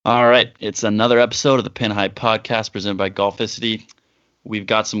All right, it's another episode of the Pin High Podcast presented by Golficity. We've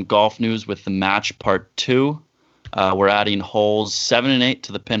got some golf news with the match part 2. We're adding holes 7 and 8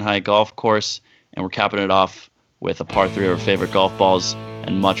 to the Pin High golf course, and we're capping it off with a par 3 of our favorite golf balls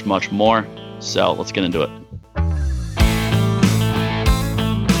and much, much more. So let's get into it.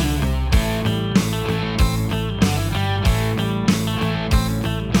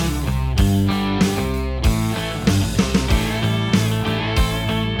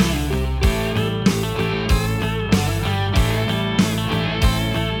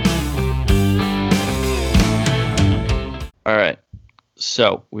 All right,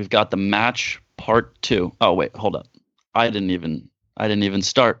 so we've got the match part 2. Oh wait, hold up. I didn't even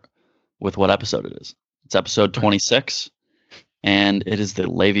start with what episode it is. It's episode 26, and it is the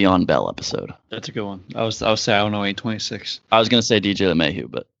Le'Veon Bell episode. That's a good one. I was say I don't know 26. I was gonna say DJ LeMahieu,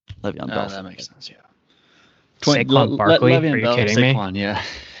 but Le'Veon Bell. That makes sense. Yeah. Saquon Barkley? Are you kidding Saquon, me?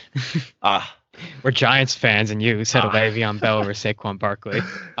 Yeah. We're Giants fans, and you said Le'Veon Bell over Saquon Barkley.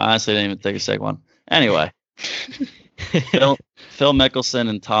 I honestly didn't even think of Saquon. Anyway, Phil Mickelson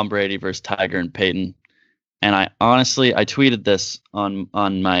and Tom Brady versus Tiger and Peyton. And I tweeted this on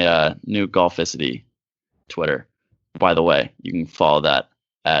my new Golficity Twitter. By the way, you can follow that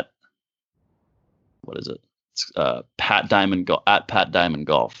at what is it? It's Pat Diamond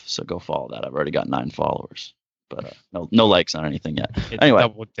Golf. So go follow that. I've already got 9 followers, but no likes on anything yet. It's anyway,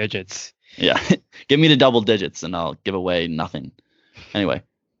 double digits. Yeah, give me the double digits and I'll give away nothing. Anyway,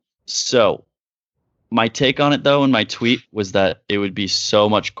 so my take on it though in my tweet was that it would be so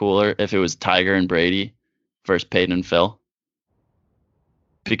much cooler if it was Tiger and Brady versus Peyton and Phil.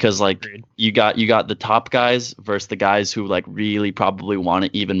 Because like Agreed. you got the top guys versus the guys who like really probably want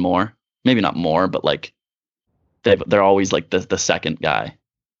it even more. Maybe not more, but like they're always like the second guy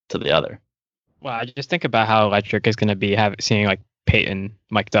to the other. Well, I just think about how electric is going to be seeing like Peyton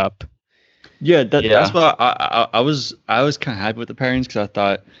mic'd up. Yeah, that's why I was kind of happy with the pairings because I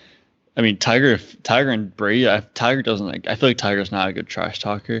thought, I mean, Tiger and Brady. Tiger doesn't like. I feel like Tiger's not a good trash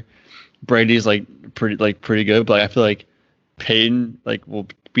talker. Brady's pretty good, but I feel like Peyton will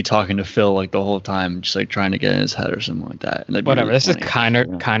be talking to Phil like the whole time, just like trying to get in his head or something like that. And Whatever. really This is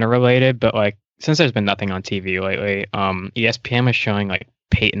funny. kind of related, but like since there's been nothing on TV lately, ESPN was showing like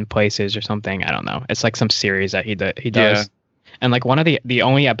Peyton places or something. I don't know. It's like some series that he does. Yeah. And like one of the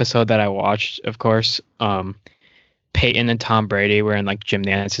only episode that I watched, of course, Peyton and Tom Brady were in like Jim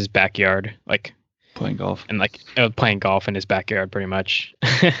Nance's backyard, like Playing golf. and like playing golf in his backyard, pretty much.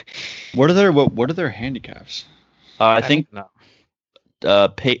 What are their handicaps? I think don't know.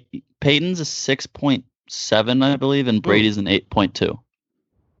 Peyton's a 6.7, I believe, and Brady's an 8.2.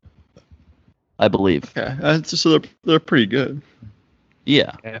 I believe. Okay, so they're pretty good.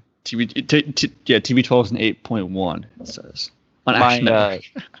 Yeah. TV 12 is an 8.1. It says on Action Network.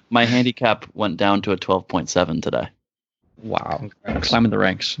 My handicap went down to a 12.7 today. Wow, climbing the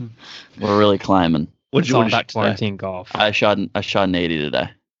ranks. We're really climbing. What'd It's you all want about to quarantine golf. I shot an 80 today,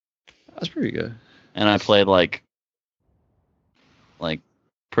 That's pretty good. and I played like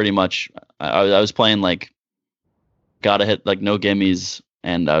pretty much. I was playing like gotta hit like no gimmies,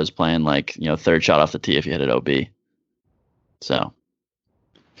 and I was playing like third shot off the tee if you hit it OB. So,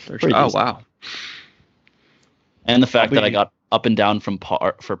 pretty Oh decent. wow. and the fact that I Probably- got up and down from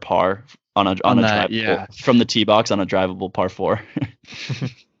par on a On that, drivable, yeah. from the tee box on a drivable par 4.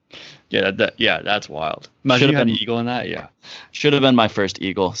 Yeah, that's wild. Imagine Should've you had an been- eagle in that. Yeah. Should have been my first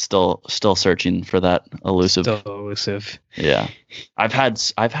eagle. Still searching for that elusive. Still elusive. Yeah, I've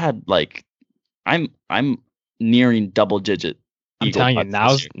had like I'm nearing double digit. I'm eagle telling you,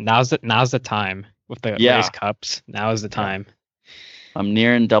 putts this year. now's the time with the Yeah. race cups. Now is the time. I'm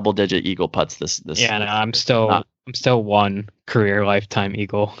nearing double digit eagle putts this. Yeah, no, I'm not- still one career lifetime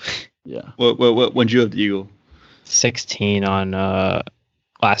eagle. Yeah, What? When did you have the eagle? 16 on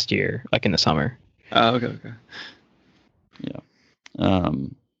last year, like in the summer. Oh, okay.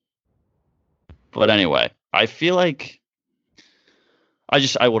 But anyway, I feel like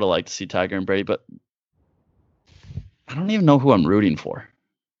I would have liked to see Tiger and Brady, but I don't even know who I'm rooting for.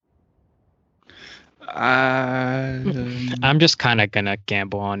 I'm just kind of gonna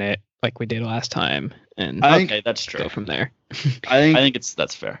gamble on it like we did last time and I think- Okay, that's true. go from there. I think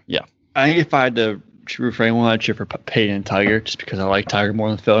That's fair. Yeah. if I had to refrain one, I'd cheer for Peyton and Tiger, just because I like Tiger more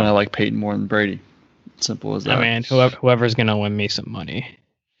than Phil and I like Peyton more than Brady. Simple as that. I mean, whoever's gonna win me some money.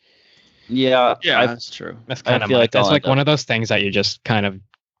 Yeah. yeah, that's true. That's I kind of feel like that's I'll like end one of those things that you just kind of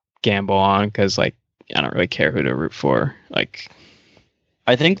gamble on because like I don't really care who to root for. Like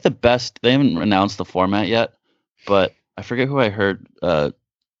I think the best, they haven't announced the format yet, but I forget who I heard.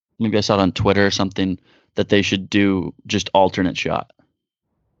 Maybe I saw it on Twitter or something that they should do just alternate shot.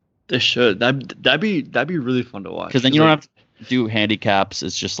 They should. That'd be really fun to watch. Because then you don't have to do handicaps.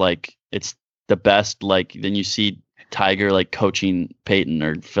 It's just like it's the best. Like then you see Tiger like coaching Peyton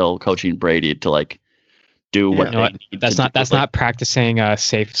or Phil coaching Brady to like do what they need that's to not do. that's not practicing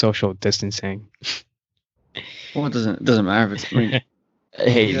safe social distancing. Well, it doesn't matter if it's. I mean,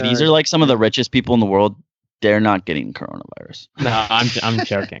 Hey, these are like some of the richest people in the world. They're not getting coronavirus. No, I'm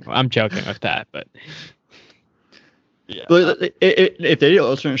joking. I'm joking with that, but Yeah. But if they do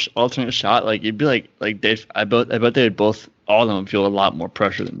alternate shot, like it'd be like I bet they'd both all of them feel a lot more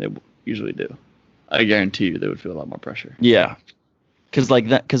pressure than they usually do. I guarantee you they would feel a lot more pressure. Yeah.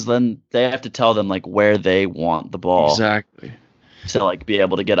 Because then they have to tell them like where they want the ball Exactly. to like be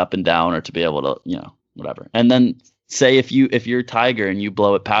able to get up and down or to be able to whatever. And then say if you're Tiger and you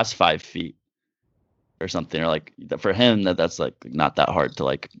blow it past 5 feet or something, or like for him that's like not that hard to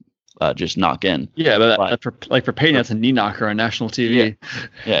like just knock in. Yeah, but for Peyton, that's a knee knocker on national TV.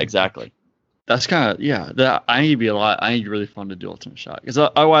 Yeah, exactly. That's kind of I need to be really fun to do alternate shot, because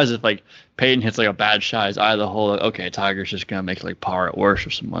otherwise if like Peyton hits like a bad shot, it's either the whole like, okay, Tiger's just gonna make like par at worst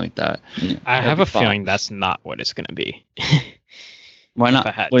or something like that. Yeah. I have a feeling that's not what it's gonna be. Why not?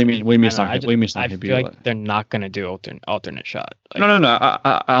 What do you mean? What do you mean it's not I gonna be? feel like they're not gonna do alternate shot. Like, No.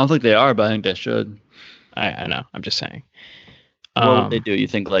 I don't think they are, but I think they should. I know. I'm just saying. What would they do? You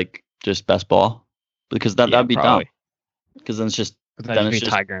think like just best ball? Because that'd be probably. dumb. Because then it's just That'd be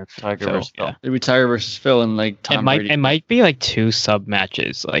Tiger and Phil. versus Phil. Yeah. It'd be Tiger versus Phil and like Tom Brady. It might be like 2 sub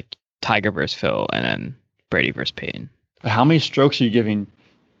matches, like Tiger versus Phil and then Brady versus Peyton. But how many strokes are you giving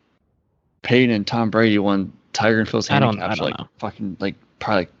Peyton and Tom Brady when Tiger and Phil's handicaps I don't like know. fucking like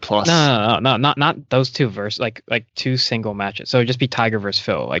probably like plus? No, not those 2 versus like 2 single matches. So it'd just be Tiger versus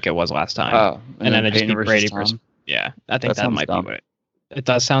Phil, like it was last time. Oh, and then it'd just Peyton be Brady Tom. versus. Yeah, I think That that might sounds be what it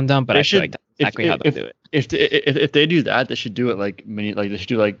does sound dumb, but I feel like that's exactly how they'll do it. If they do that, they should do it like they should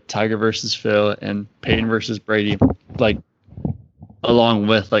do like Tiger versus Phil and Peyton versus Brady, like along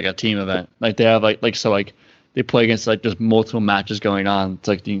with like a team event. Like they have like they play against like just multiple matches going on. It's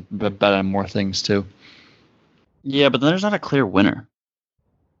like you bet on more things too. Yeah, but then there's not a clear winner.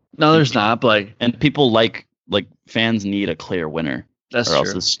 No, there's not. But like, And people like fans need a clear winner, that's or else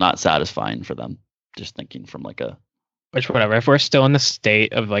true. it's not satisfying for them. Just thinking from like a Which whatever. If we're still in the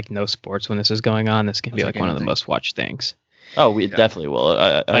state of like no sports when this is going on, this can be That's like one of the anything. most watched things. we definitely will.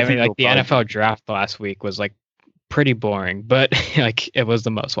 I I mean, think like we'll the probably- NFL draft last week was like pretty boring, but like it was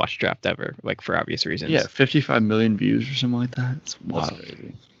the most watched draft ever, like for obvious reasons. Yeah, 55 million views or something like that. It's That's wild.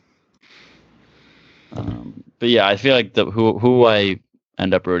 crazy. But yeah, I feel like who I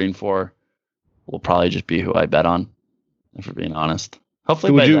end up rooting for will probably just be who I bet on, if we're being honest.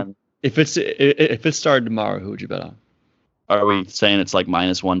 Hopefully Who would by you- then. If it started tomorrow, who would you bet on? Are we saying it's like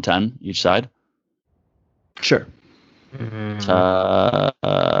minus 110 each side? Sure. Mhm.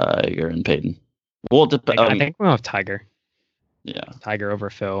 Tiger and Peyton. Well, I think we'll have Tiger. yeah. Tiger over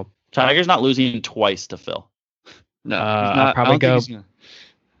Phil. Tiger's not losing twice to Phil. No, I'll he's not. probably I don't think he's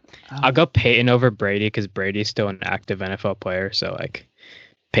gonna- I'll go Peyton over Brady because Brady's still an active NFL player. So like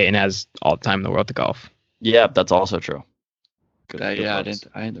Peyton has all the time in the world to golf. Yeah, that's also true. Good I votes.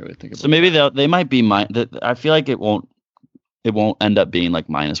 didn't really think about. So maybe they might be I feel like it won't end up being like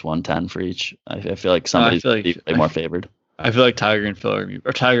minus 110 for each. I feel like somebody's feel like- way more favored. I feel like Tiger and Phil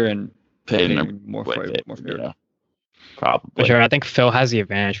or Tiger and Peyton are more way favored. yeah, probably. For sure, I think Phil has the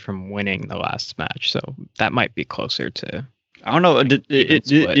advantage from winning the last match, so that might be closer to. I don't know. You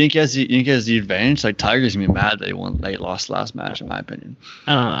split. think he has the advantage? Like Tiger's gonna be mad that they lost last match, in my opinion.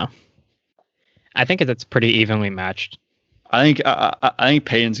 I don't know. I think it's pretty evenly matched. I think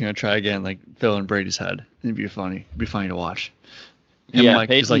Peyton's gonna try again, like Phil and Brady's had. It'd be funny. It'd be funny to watch. Yeah,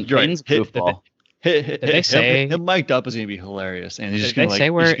 he's like, you're right. Peyton's goofball. Did they say him mic'd up is gonna be hilarious, and he's just Did gonna they say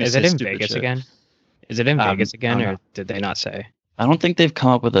he's where gonna is say it in stupid Vegas shit. again? Is it in Vegas again, I don't or know. did they not say? I don't think they've come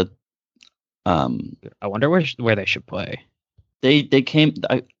up with a. I wonder where they should play. They came.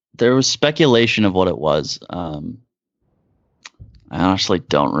 There was speculation of what it was. I honestly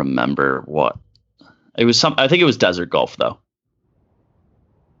don't remember what. It was I think it was Desert Golf though.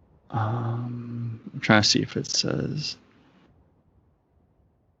 I'm trying to see if it says.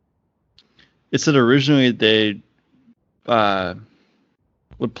 It said originally they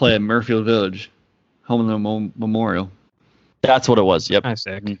would play at Murfield Village, home of the Memorial. That's what it was. Yep. Kind of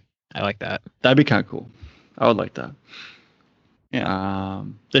sick. Mhm. I like that. That'd be kind of cool. I would like that. Yeah.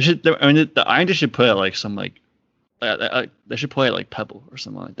 They should. I mean, the Islanders should play at like some like. They should play at like Pebble or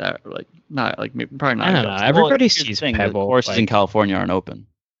something like that, or like not like maybe probably not. I don't know. Everybody sees Pebble. The courses like- in California aren't open.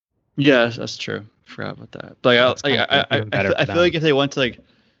 Yes, that's true. Forgot about that. But That's kinda even better I for feel like if they went to like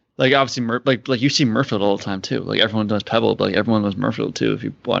Like obviously, like you see Murfield all the time too. Like everyone does Pebble, but like everyone does Murfield too. If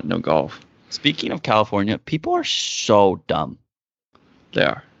you want to know golf, Speaking of California, people are so dumb. they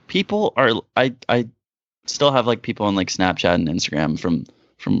are. People are. I still have like people on like Snapchat and Instagram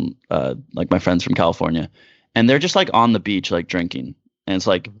from like my friends from California, and they're just like on the beach like drinking, and it's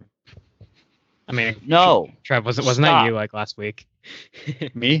like, I mean, no, Trev, wasn't stop. that you like last week?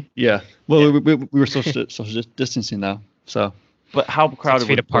 Me? Yeah. Well, we were social distancing though, so. But how crowded 6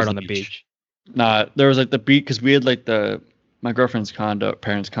 feet was apart on the beach. Nah, there was like the beach because we had like my girlfriend's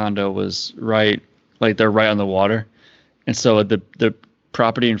parents' condo was right, like they're right on the water, and so the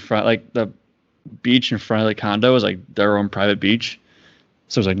property in front, like the beach in front of the condo is like their own private beach.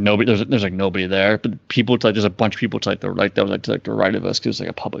 So there's like nobody, there's like nobody there, but people to like there's a bunch of people to like that was like to like the right of us because it's like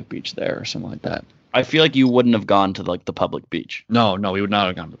a public beach there or something like that. I feel like you wouldn't have gone to like the public beach. No, we would not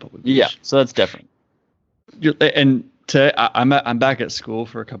have gone to the public beach. Yeah, so that's different. And today I'm back at school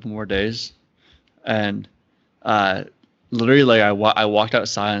for a couple more days, and literally like I walked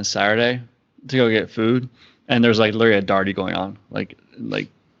outside on Saturday to go get food, and there's like literally a darty going on like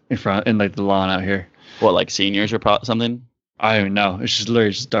in front in like the lawn out here. What, like seniors or something? I don't even know. It's just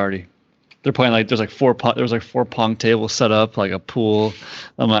literally just darty. They're playing like there's like four pong tables set up, like a pool.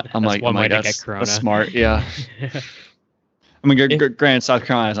 I'm like that's smart. Yeah. I mean, granted, South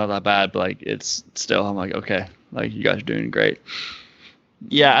Carolina's not that bad, but like it's still. I'm like, okay, like you guys are doing great.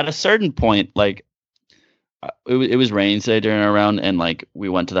 Yeah, at a certain point, like it was raining today during our round, and like we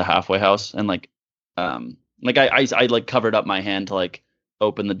went to the halfway house, and like I like covered up my hand to like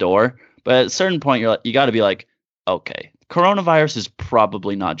open the door, but at a certain point, you got to be like, okay, coronavirus is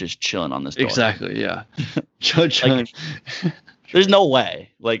probably not just chilling on this door. Exactly. Yeah. Like, there's no way.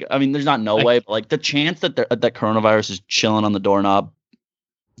 Like, I mean, there's not no way, but like the chance that that coronavirus is chilling on the doorknob.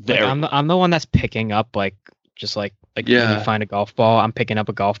 Very. Like, I'm the one that's picking up like when you find a golf ball, I'm picking up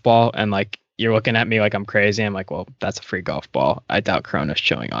a golf ball, and like you're looking at me like I'm crazy. I'm like, well, that's a free golf ball. I doubt Corona's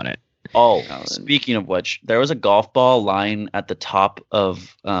chilling on it. Oh, speaking of which, there was a golf ball lying at the top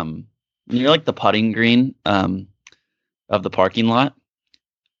of near like the putting green of the parking lot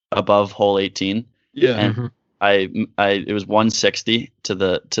above hole 18. Yeah. And it was 160 to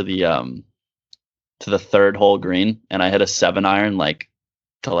the third hole green, and I hit a 7-iron like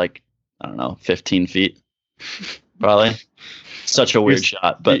to like I don't know 15 feet probably. Such a weird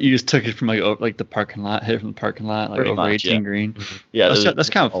shot, but you just took it from like the parking lot, hit it from the parking lot, like over 18 green. Yeah, that's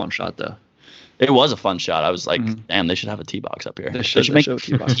kind of a fun shot though. It was a fun shot. I was like, damn, they should have a tee box up here. They should make a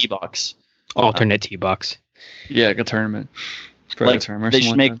tee box. Alternate tee box. Yeah, like a tournament. Like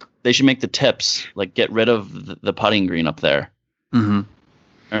they should make the tips like get rid of the putting green up there, or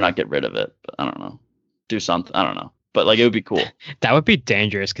not get rid of it. But I don't know, do something. I don't know, but like it would be cool. That would be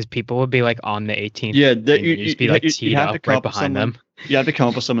dangerous because people would be like on the 18th. Yeah, you just be like teed up right behind them. You have to come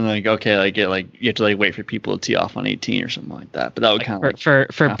up with something like okay, you have to like wait for people to tee off on 18 or something like that. But that would kind of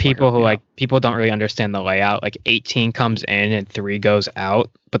for people who like people don't really understand the layout. Like 18 comes in and 3 goes out,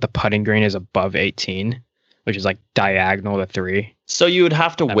 but the putting green is above 18. Which is like diagonal to 3. So you would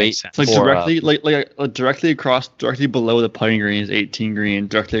have to wait. Like directly, directly below the putting green is 18 green.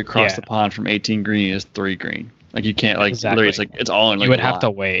 Directly across the pond from 18 green is 3 green. Like you can't like literally, it's like it's all in. Like, you would have to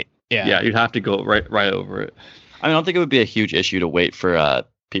wait. Yeah. Yeah, you'd have to go right over it. I mean, I don't think it would be a huge issue to wait for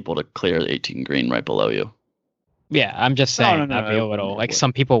people to clear the 18 green right below you. Yeah, I'm just saying that'd be a little like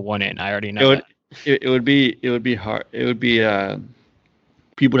some people wouldn't. I already know. It would be hard. It would be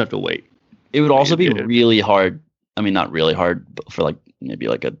people would have to wait. It would also be really hard. I mean, not really hard, but for like maybe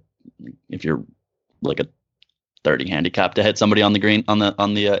like if you're like a 30 handicap to hit somebody on the green on the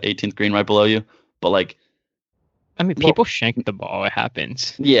 18th green right below you. But like, I mean, people shank the ball. It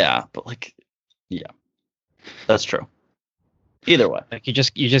happens. Yeah, but like, yeah, that's true. Either way, like you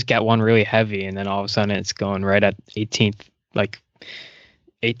just get one really heavy, and then all of a sudden it's going right at 18th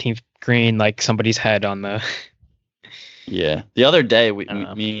green, like somebody's head on the. Yeah, the other day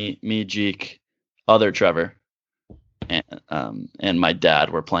me, Jeek, other Trevor, and my dad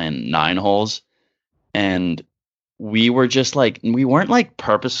were playing 9 holes, and we were just like we weren't like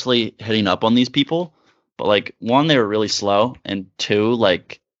purposely hitting up on these people, but like 1, they were really slow, and 2,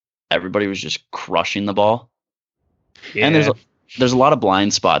 like everybody was just crushing the ball. Yeah. And there's a lot of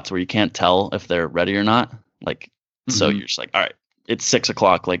blind spots where you can't tell if they're ready or not. Like so you're just like, all right, it's 6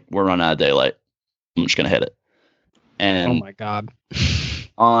 o'clock, like we're running out of daylight. I'm just gonna hit it. And oh my god!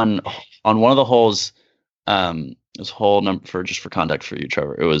 on one of the holes, it was hole number for context for you,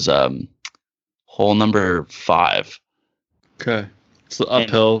 Trevor. It was hole number 5. Okay, so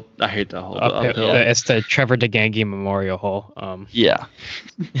uphill. I hate that hole. Uphill. Yeah. It's the Trevor DeGangi Memorial hole. Yeah.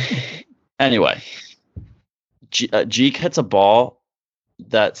 Anyway, Jeek hits a ball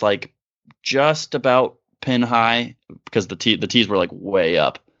that's like just about pin high because the tees were like way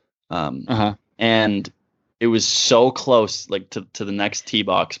up. And it was so close, like to the next tee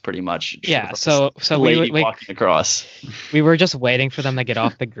box, pretty much. Yeah. So we walking across. We were just waiting for them to get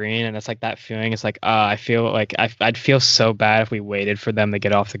off the green, and it's like that feeling. It's like, I feel like I'd feel so bad if we waited for them to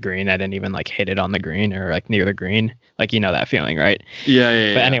get off the green. I didn't even like hit it on the green or like near the green. Like, you know that feeling, right?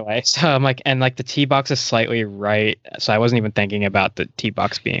 Yeah. But anyway, so I'm like, and like the tee box is slightly right, so I wasn't even thinking about the tee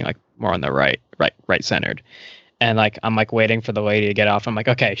box being like more on the right centered. And like I'm like waiting for the lady to get off. I'm like,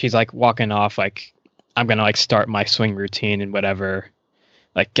 okay, she's like walking off, like I'm gonna like start my swing routine and whatever,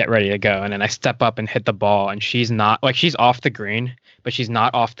 like get ready to go. And then I step up and hit the ball, and she's not like, she's off the green, but she's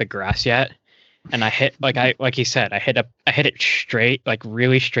not off the grass yet. And I hit like he said, I hit it straight, like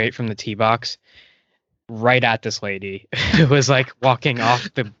really straight from the tee box, right at this lady who was like walking off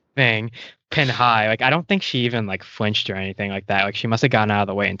the thing, pin high. Like I don't think she even like flinched or anything like that. Like she must have gotten out of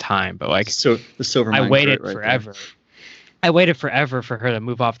the way in time. But like, so the silver. I waited forever. I waited forever for her to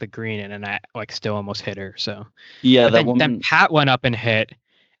move off the green, and then I like still almost hit her. So yeah, then Pat went up and hit,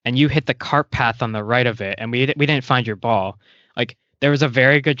 and you hit the cart path on the right of it, and we didn't find your ball. Like there was a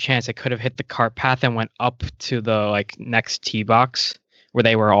very good chance it could have hit the cart path and went up to the like next tee box where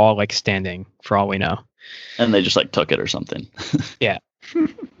they were all like standing, for all we know. And they just like took it or something. Yeah.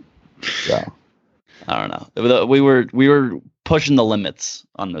 Yeah. I don't know. We were pushing the limits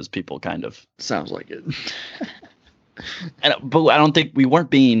on those people, kind of. Sounds like it. But I don't think we weren't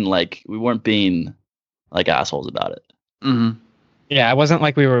being like assholes about it. Mm-hmm. Yeah, it wasn't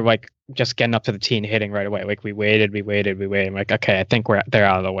like we were like just getting up to the tee and hitting right away. Like we waited. I'm like, okay, I think they're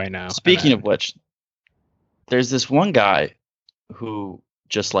out of the way now. Speaking of which, there's this one guy who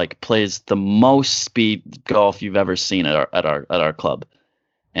just like plays the most speed golf you've ever seen at our club,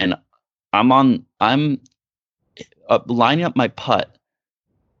 and I'm lining up my putt.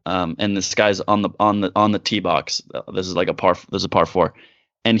 And this guy's on the tee box. This is like a par 4,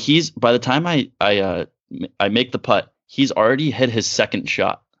 and he's, by the time I make the putt, he's already hit his second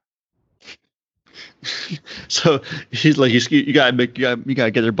shot. So he's like, you gotta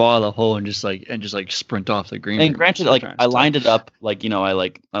get their ball out of the hole and just like sprint off the green. And granted, like I lined it up, like, you know, I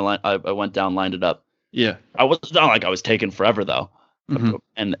went down, lined it up. Yeah, I was not like I was taking forever though.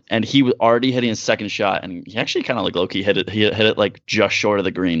 Mm-hmm. And he was already hitting his second shot, and he actually kind of like low-key hit it. He hit it like just short of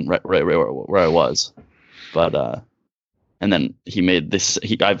the green, right where I was. But and then he made this.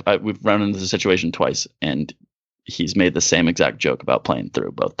 We've run into the situation twice, and he's made the same exact joke about playing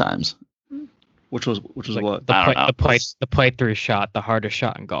through both times. Which was like what? The play through shot, the hardest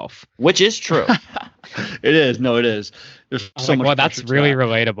shot in golf. Which is true. It is. No, it is. There's so much. Well, that's really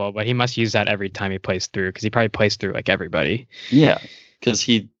relatable, but he must use that every time he plays through, because he probably plays through like everybody. Yeah, because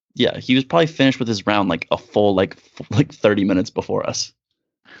he was probably finished with his round like a full like 30 minutes before us.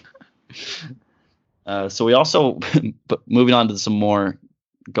 So we also, but moving on to some more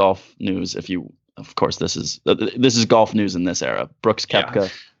golf news. Of course, this is golf news in this era. Brooks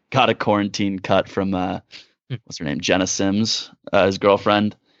Koepka got a quarantine cut from what's her name, Jenna Sims, his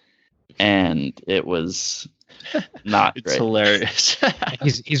girlfriend, and it was not it's great. Hilarious.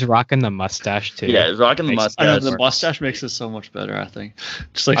 he's rocking the mustache too. Yeah, he's rocking the mustache. I know, the mustache makes it so much better, I think.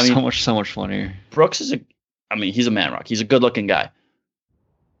 Just like so much funnier. Brooks is he's a man rock. He's a good looking guy.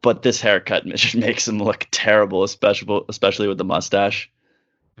 But this haircut just makes him look terrible, especially with the mustache.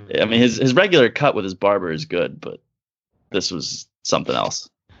 I mean, his regular cut with his barber is good, but this was something else.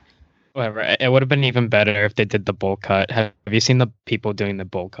 Whatever. It would have been even better if they did the bowl cut. Have you seen the people doing the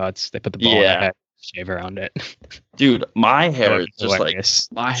bowl cuts? They put the ball in their head, shave around it. Dude, my hair is just hilarious.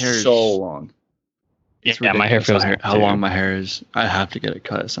 My hair is so long. Yeah, my hair feels how long my hair is. I have to get it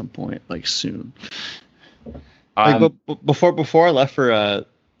cut at some point, like soon. But before I left for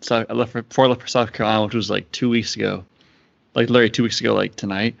South Carolina, which was like 2 weeks ago, like literally 2 weeks ago, like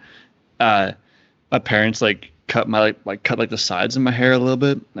tonight, my parents like cut the sides of my hair a little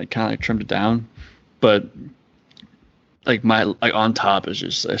bit, like kind of like trimmed it down, but like my like on top is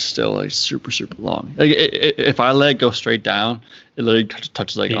just still like super long. Like if I let it go straight down, it literally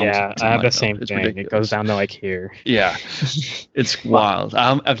touches like I have the same thing. Ridiculous. It goes down to like here. Yeah, it's wild.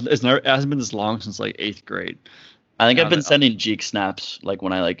 It hasn't been this long since like 8th grade. I think I've been sending Jeek snaps like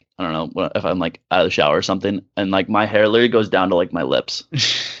when I don't know, if I'm like out of the shower or something, and like my hair literally goes down to like my lips.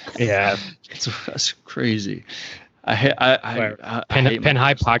 Yeah, that's crazy. I Pin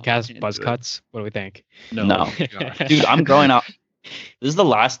High podcast buzz cuts. What do we think? No. Dude, I'm growing out. This is the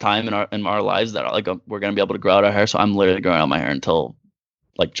last time in our lives that like we're gonna be able to grow out our hair. So I'm literally growing out my hair until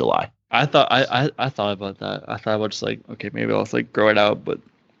like July. I thought about that. I thought about just like, okay, maybe I'll like grow it out, but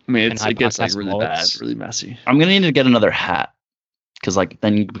I mean it gets like really bad, really messy. I'm gonna need to get another hat. because like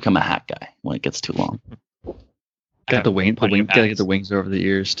then you become a hat guy when it gets too long. Got the wing. Gotta get the wings over the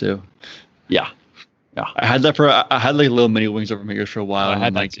ears too. Yeah. I had like little mini wings over my ears for a while.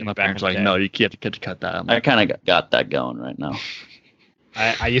 And my parents were like, no, you have to cut that. I kind of got that going right now.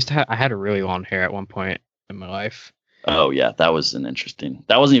 I used to I had a really long hair at one point in my life. Oh yeah, that was an interesting.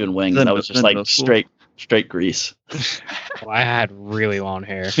 That wasn't even wings. That was just like straight grease. Well, I had really long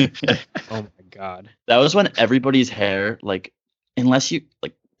hair. Oh my god. That was when everybody's hair, like, unless you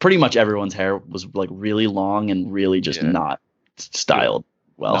like, pretty much everyone's hair was like really long and really just not styled.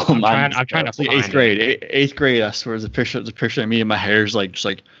 Well, I'm trying to like eighth grade. I swear, there's a picture of me and my hair's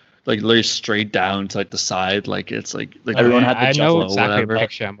like literally straight down to like the side, like it's like everyone had the I know exactly the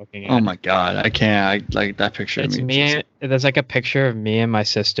picture I'm looking at. Oh my god, I can't. Like that picture. It's me. There's like a picture of me and my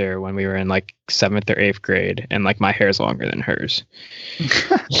sister when we were in like 7th or 8th grade, and like my hair is longer than hers.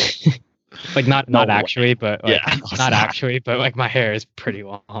 Like not actually, but like, not actually, but like my hair is pretty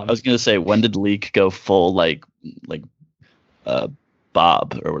long. I was gonna say, when did Leek go full like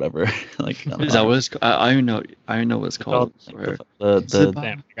Bob or whatever? Like, is that what it's called? I don't know what it's called. The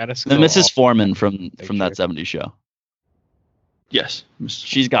Mrs. Foreman from that '70s show. Yes,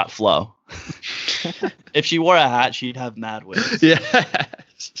 she's got flow. If she wore a hat, she'd have mad wigs. Yeah,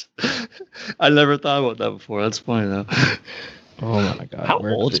 I never thought about that before. That's funny though. Oh my god! How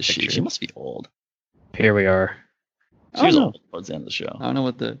old is she? She must be old. Here we are. She was old towards the end of the show. I don't know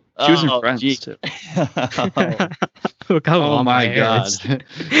what she was in Friends too. Look how long my god!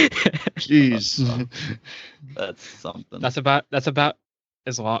 Jeez, that's something. That's about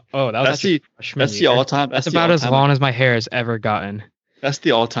as long. Oh, that's the all-time. That's about as long as my hair has ever gotten. That's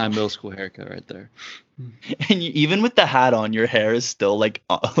the all-time middle school haircut right there. And even with the hat on, your hair is still like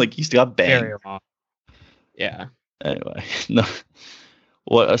you still got bangs. Very long. Yeah. Anyway, no.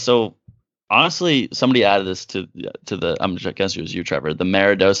 What? So honestly, somebody added this to the. I guess it was you, Trevor. The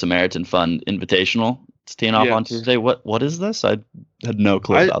Maridoe Samaritan Fund Invitational. It's teeing off on Tuesday. What is this? I had no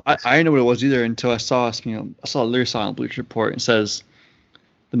clue about this. I didn't know what it was either until I saw literally saw on Bleacher Report. It says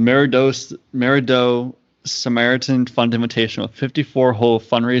the Maridoe Samaritan Fund Invitational, a 54-hole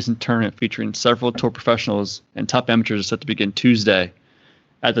fundraising tournament featuring several tour professionals and top amateurs, is set to begin Tuesday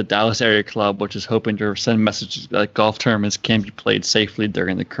at the Dallas Area Club, which is hoping to send messages that golf tournaments can be played safely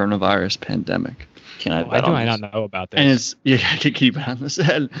during the coronavirus pandemic. Why do I not know about this? And it's I can keep it on this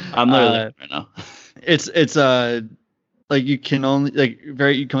head. I'm literally right now. It's like you can only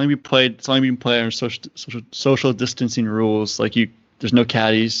be played. It's only being played under social distancing rules. Like there's no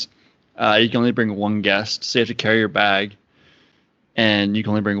caddies. You can only bring one guest, so you have to carry your bag, and you can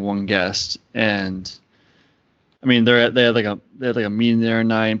only bring one guest. And I mean, they had like a meeting the other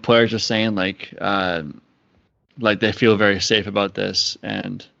night, and players are saying like they feel very safe about this.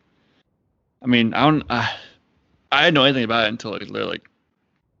 And I mean, I didn't know anything about it until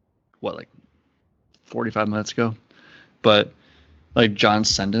like 45 minutes ago. But like John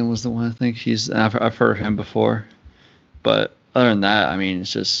Senden was the one, I think I've heard of him before. But other than that, I mean,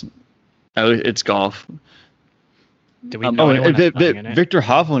 it's golf. Do we know Victor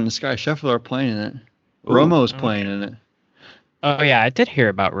Hovland and Sky Scheffler are playing in it. Romo's playing in it. Oh yeah, I did hear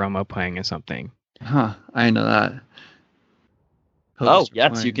about Romo playing in something. Huh? I didn't know that.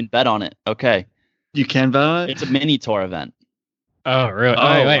 Yes, you can bet on it. Okay. You can bet on it? It's a mini tour event. Oh really?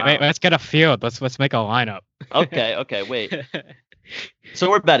 Wait. Let's get a field. Let's make a lineup. Okay. Wait. So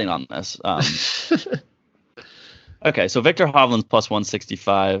we're betting on this. Okay, so Victor Hovland's plus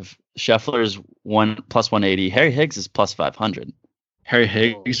 165. Scheffler's plus 180. Harry Higgs is plus 500. Harry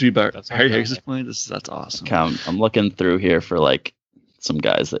Higgs is playing. That's awesome. Okay, I'm looking through here for like some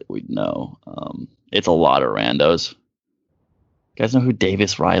guys that we know. It's a lot of randos. You guys know who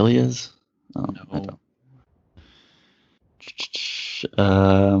Davis Riley is? No. I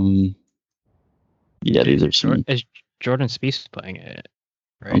don't. Yeah, these are some. Is Jordan Spieth playing it?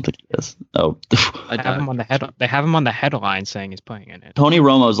 Right? I don't think he is. Oh, I have him on the head. They have him on the headline saying he's playing in it. Tony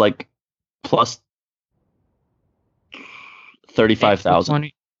Romo's like plus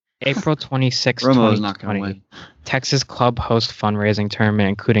 35,000. April 26th. Romo's not going to win. Texas Club hosts fundraising tournament,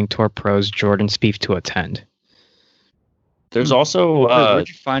 including Tour pros Jordan Spieth to attend. There's also where'd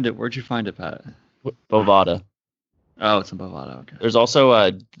you find it, Pat? Bovada. Oh, it's in Bovada. Okay. There's also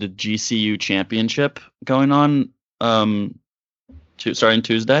the GCU Championship going on. Starting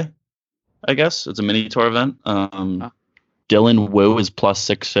Tuesday, I guess it's a mini tour event. Dylan Wu is plus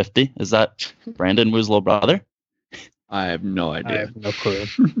 650. Is that Brandon Wu's little brother? I have no idea. I have no clue.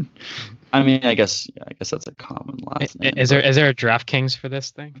 I mean, I guess that's a common last name. Is there a DraftKings for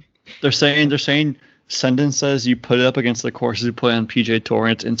this thing? They're saying Senden says you put it up against the courses you play on PGA Tour,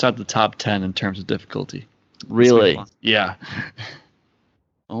 and it's inside the top 10 in terms of difficulty. Really? Yeah.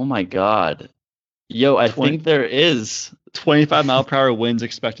 Oh my God. Yo, I think there is 25-mile-per-hour winds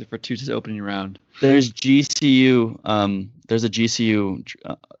expected for Tuesday's opening round. There's GCU. There's a GCU.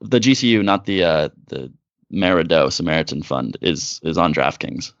 The GCU, not the Merido Samaritan Fund, is on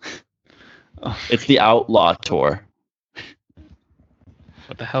DraftKings. Oh, it's the Outlaw Tour.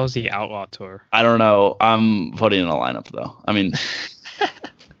 What the hell is the Outlaw Tour? I don't know. I'm putting in a lineup though. I mean,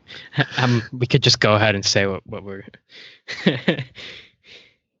 we could just go ahead and say what we're.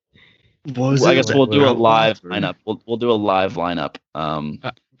 I guess we'll do a live lineup. We'll do a live lineup.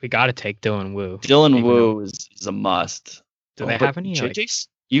 We got to take Dylan Wu. Dylan Wu is a must. Do they have any? JJ,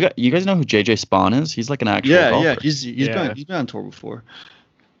 you guys know who JJ Spawn is? He's like an actual golfer. Yeah. He's been on tour before.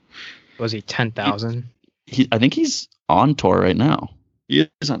 Was he 10,000? I think he's on tour right now. He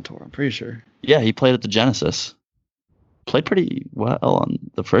is on tour. I'm pretty sure. Yeah, he played at the Genesis. Played pretty well on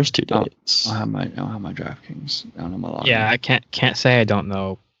the first 2 days. I don't have my DraftKings. I don't know my login. Yeah, I can't say I don't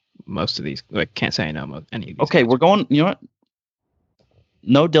know most of these. Like, can't say I know any of these. Okay, we're going. You know what?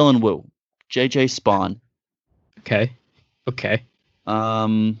 No Dylan Wu, JJ Spawn. Okay.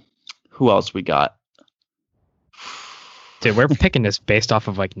 Who else we got? Dude, we're picking this based off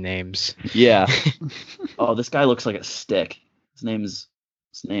of like names. Yeah. Oh, this guy looks like a stick. His name's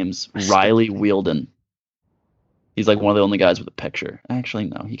Riley Wielden. He's like one of the only guys with a picture. Actually,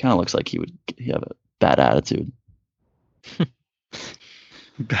 no. He kind of looks like he have a bad attitude.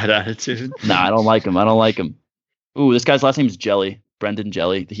 Bad attitude? Nah, I don't like him. Ooh, this guy's last name is Jelly. Brendan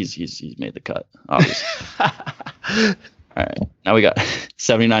Jelly. He's made the cut, obviously. All right. Now we got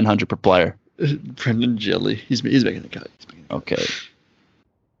 7,900 per player. Brendan Jelly. He's making the cut. Okay.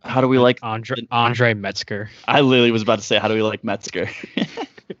 How do we like Andre Metzger? I literally was about to say, how do we like Metzger?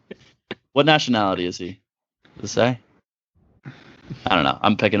 What nationality is he? Does it say? I don't know.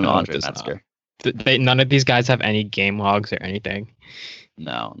 I'm picking Andre Metzger. None of these guys have any game logs or anything.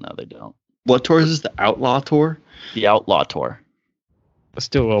 No, they don't. What tour is this? The Outlaw Tour? The Outlaw Tour. Let's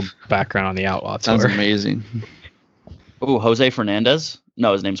do a little background on the Outlaw Tour. Sounds amazing. Ooh, Jose Fernandez?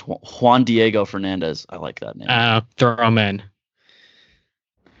 No, his name's Juan Diego Fernandez. I like that name. Throw him in.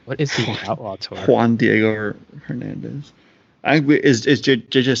 What is the Outlaw Tour? Juan Diego Hernandez. Is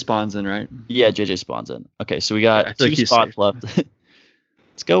JJ Spawn's in, right? Yeah, JJ Spawn's in. Okay, so we got 2 spots left.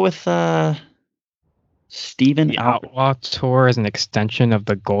 Let's go with Steven. The Outlaw Tour is an extension of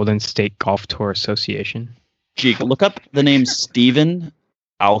the Golden State Golf Tour Association. Gee, look up the name Steven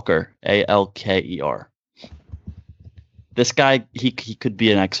Alker, Alker. This guy, he could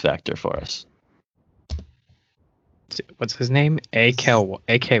be an X factor for us. What's his name? AK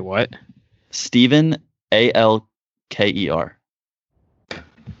what? Steven Alker.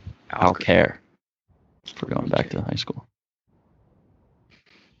 Alker. We're going back to high school.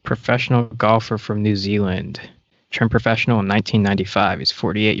 Professional golfer from New Zealand. Turned professional in 1995. He's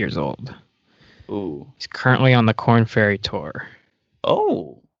 48 years old. Ooh. He's currently on the Korn Ferry Tour.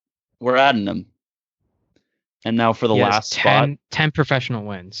 Oh, we're adding him. And now for the last spot. 10 professional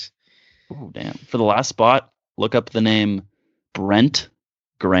wins. Oh, damn. For the last spot, look up the name Brent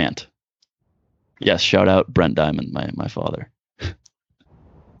Grant. Yes, shout out Brent Diamond, my father.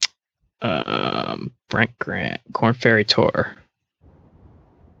 Brent Grant, Korn Ferry Tour.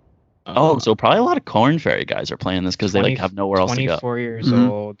 So probably a lot of Korn Ferry guys are playing this because they have nowhere else to go. 24 years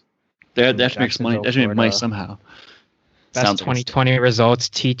old. They have to make money. They have to make money somehow. Best 2020 results: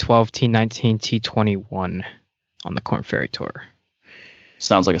 T12, T19, T21 on the Korn Ferry Tour.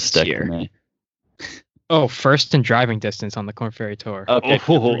 Sounds like a stick to me. Oh, first in driving distance on the Korn Ferry Tour. Okay.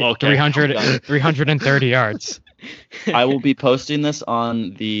 330 yards. I will be posting this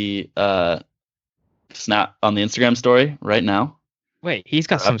on the Snap on the Instagram story right now. Wait, he's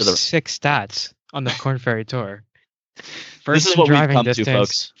got some sick stats on the Korn Ferry Tour. This is what driving we've come distance, to,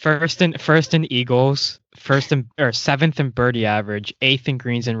 folks. First in eagles, seventh in birdie average, 8th in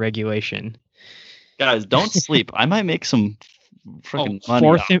greens in regulation. Guys, don't sleep. I might make some freaking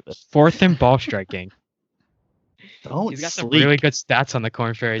money. Fourth in ball striking. He's got some really good stats on the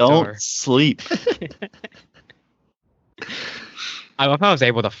Korn Ferry Tour. Don't sleep. I love how I was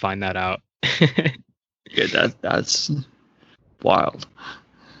able to find that out. Yeah, that's wild.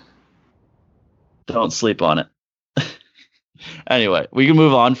 Don't sleep on it. Anyway, we can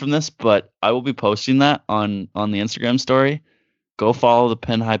move on from this, but I will be posting that on the Instagram story. Go follow the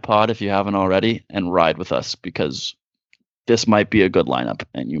Pin High Pod if you haven't already, and ride with us because this might be a good lineup,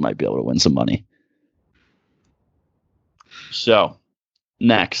 and you might be able to win some money. So,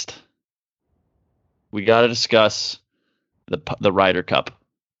 next, we got to discuss the Ryder Cup.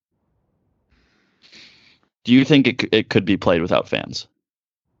 Do you think it could be played without fans?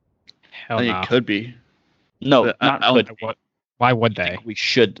 Hell no. It could be. No, not could. Why would they? We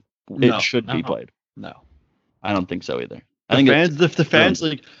should. It should be played. No, I don't think so either. I think the fans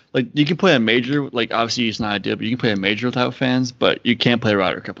like you can play a major, like obviously it's not ideal, but you can play a major without fans, but you can't play a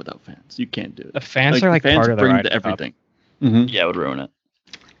Ryder Cup without fans. You can't do it. The fans are like part of the Ryder Cup. Everything. Mm-hmm. Yeah, it would ruin it.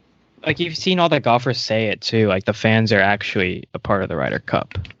 Like you've seen all the golfers say it too. Like the fans are actually a part of the Ryder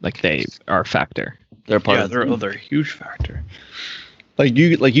Cup. Like they are a factor. They're part. They're a huge factor. Like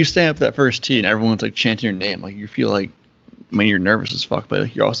you stand up that first tee and everyone's like chanting your name. Like you feel like, I mean, you're nervous as fuck, but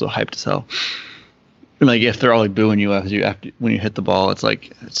like, you're also hyped as hell. And like if they're all like booing you after when you hit the ball, it's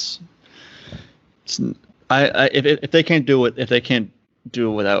like if they can't do it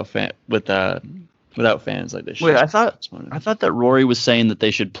without fans, like they should. Wait, I thought that Rory was saying that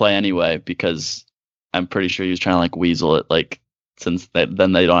they should play anyway because I'm pretty sure he was trying to like weasel it, like since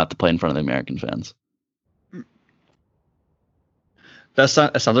then they don't have to play in front of the American fans. That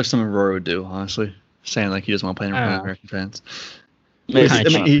sounds like something Rory would do, honestly. Saying like he doesn't want to play in front of American fans. Maybe. I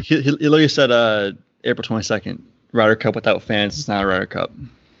mean, he literally said April 22nd, Ryder Cup without fans is not a Ryder Cup.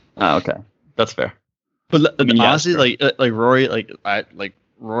 Oh, okay, that's fair. But I mean, honestly, like Rory,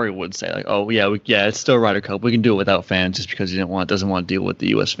 Rory would say like, oh yeah, it's still a Ryder Cup. We can do it without fans just because he doesn't want to deal with the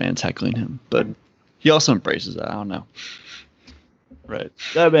U.S. fans heckling him. But he also embraces that. I don't know. Right.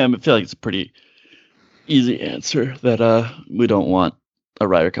 I mean, I feel like it's a pretty easy answer that we don't want a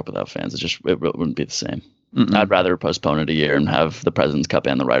Ryder Cup without fans. It wouldn't be the same. Mm-mm. I'd rather postpone it a year and have the President's Cup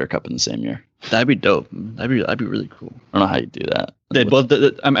and the Ryder Cup in the same year. That'd be dope. That'd be really cool. I don't know how you do that. They'd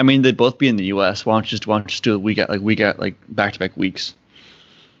both be in the U.S. Why don't you just do it back-to-back weeks?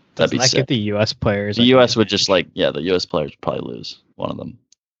 That'd be sick. Give the U.S. players. The U.S. would just the U.S. players would probably lose one of them.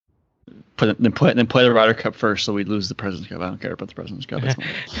 Then play the Ryder Cup first, so we lose the President's Cup. I don't care about the President's Cup.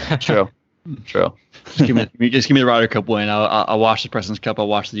 True. Just give me the Ryder Cup win. I'll watch the President's Cup. I'll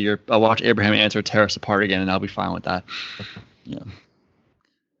watch Abraham Ancer tear us apart again, and I'll be fine with that. Yeah.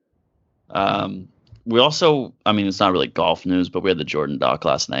 We also, I mean, it's not really golf news, but we had the Jordan doc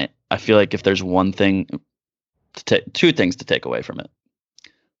last night. I feel like if there's one thing, two things to take away from it.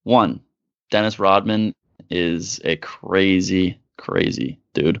 One, Dennis Rodman is a crazy, crazy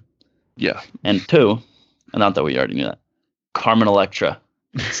dude. Yeah. And two, and not that we already knew that, Carmen Electra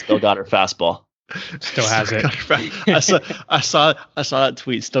still got her fastball. Still has it. I saw that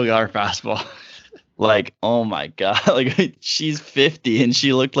tweet. Still got her fastball. Like, oh my god! Like she's 50 and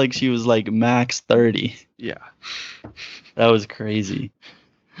she looked like she was like max 30. Yeah, that was crazy.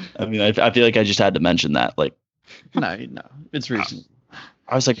 I mean, I feel like I just had to mention that. Like, no, it's recent.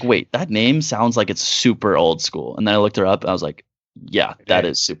 I was like, wait, that name sounds like it's super old school. And then I looked her up and I was like, yeah, that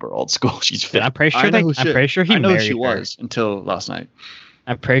is super old school. She's 50. I'm pretty sure he married she was until last night.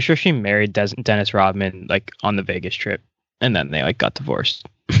 I'm pretty sure she married Dennis Rodman like on the Vegas trip, and then they like got divorced.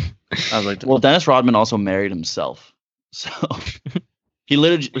 I was like, well, Dennis Rodman also married himself, so he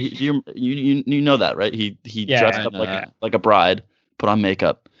literally, you know that, right? He dressed up like a bride, put on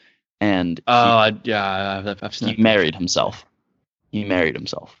makeup, and I've seen he married himself. He married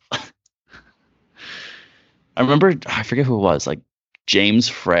himself. I remember, I forget who it was, like James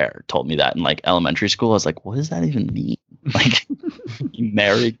Frere told me that in like elementary school. I was like, what does that even mean? Like, you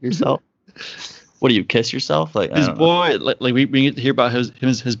married yourself? What do you kiss yourself? Like his boy, like we get to hear about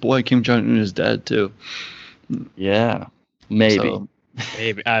his boy Kim Jong-un is dead too. Yeah, maybe. So,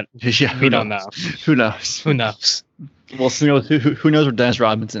 maybe. We don't know. Who knows? Who knows? Well, who knows where Dennis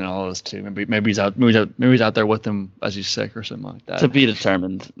Rodman's in all this too? Maybe he's out there with him as he's sick or something like that. To be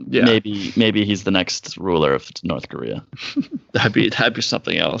determined. Yeah. Maybe he's the next ruler of North Korea. that'd be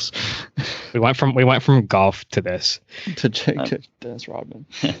something else. We went from golf to this. to Dennis Rodman.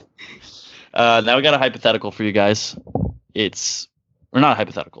 Now we got a hypothetical for you guys. We're not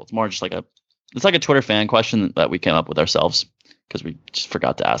hypothetical. It's more just like it's like a Twitter fan question that we came up with ourselves because we just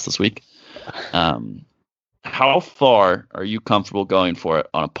forgot to ask this week. How far are you comfortable going for it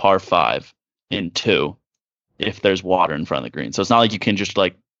on a par 5 in 2 if there's water in front of the green? So it's not like you can just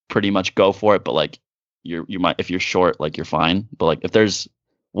like pretty much go for it, but like you might, if you're short, like you're fine. But like if there's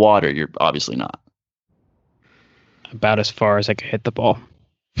water, you're obviously not. About as far as I could hit the ball.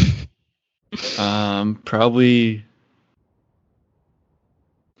 Probably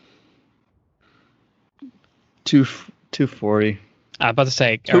 240. I'm about to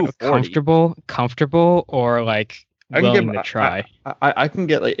say comfortable or like willing to try. I can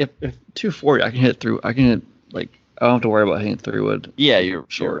get like if 240, I can hit through. I can hit like I don't have to worry about hitting 3-wood. Yeah, you're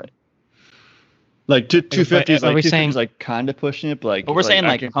sure. Right. Like 250 is like 250 is like kind of pushing it, but like. But we're saying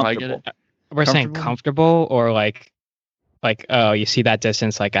like comfortable. We're saying comfortable or like oh, you see that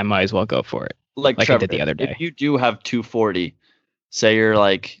distance, like I might as well go for it. Like Trevor, I did the other day. If you do have 240, say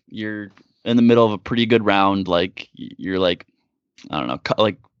you're in the middle of a pretty good round, like you're like I don't know,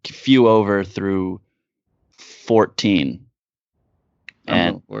 like few over through 14.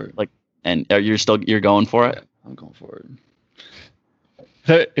 And like, and you're going for it? Yeah, I'm going for it.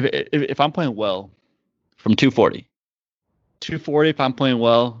 So if I'm playing well, from 240. 240 if I'm playing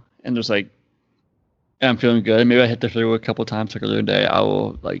well and there's like and I'm feeling good, maybe I hit the 3-wood a couple times like earlier today,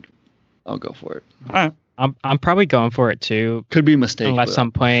 I'll go for it. All right. I'm probably going for it too. Could be a mistake unless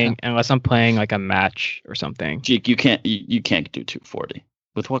I'm playing like a match or something. Jeek, you can't do 240.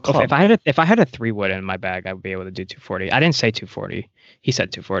 With what club? Okay, if I had a 3-wood in my bag, I would be able to do 240. I didn't say 240. He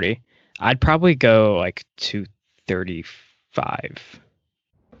said 240. I'd probably go like 235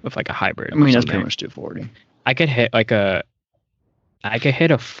 with like a hybrid. I mean, that's pretty much 240. I could hit a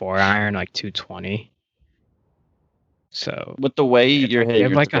 4-iron like 220. So with the way you're hitting, you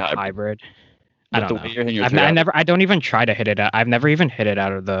have like a hybrid. I don't know. I don't even try to hit it. I've never even hit it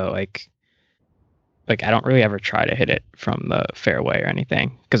out of the like I don't really ever try to hit it from the fairway or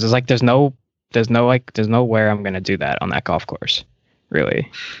anything because it's like there's nowhere I'm gonna do that on that golf course, really.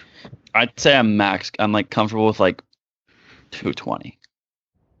 I'd say I'm like comfortable with like 220.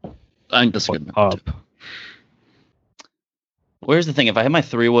 I think that's good. Where's the thing? If I hit my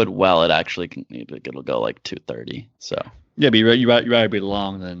 3-wood well, it'll go like 230. So yeah, but you'd rather be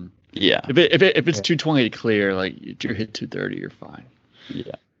long than yeah. If it's 220 to clear, like you hit 230, you're fine.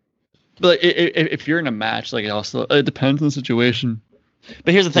 Yeah. But like, if you're in a match, like it depends on the situation.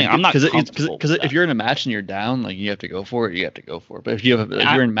 But here's the thing, I'm not because if you're in a match and you're down, like you have to go for it. You have to go for it. But if you're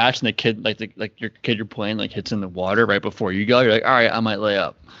in a match and the kid your kid you're playing like hits in the water right before you go, you're like, all right, I might lay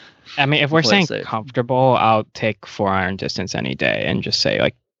up. I mean, if we're saying comfortable, I'll take 4-iron distance any day and just say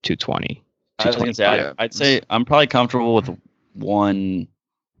like 220. I was gonna say, I'd say I'm probably comfortable with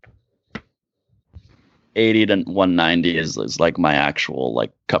 180 to 190 is like my actual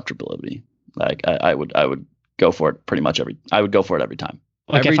like comfortability. Like I would go for it pretty much every time.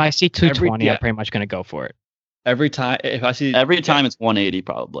 Like if I see 220, I'm pretty much gonna go for it. Every time it's 180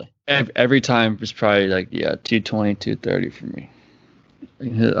 probably. Every time it's probably like 220, 230 for me. I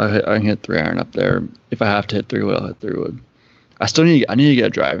can hit 3-iron up there. If I have to hit 3-wood, I'll hit 3-wood. I need to get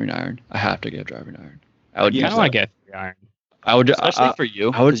a driving iron. I have to get a driving iron. I want to get 3-iron. I would, especially for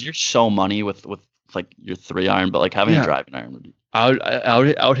you, because you're so money with like your 3-iron, but like having a driving iron would be. I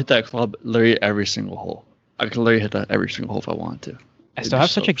would hit that club literally every single hole. I could literally hit that every single hole if I want to. I still have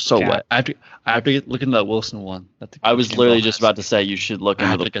such a so wet. I have to look into that Wilson one. I was literally just about to say you should look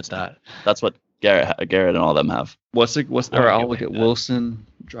into that. That's what Garrett and all them have. I'll look at Wilson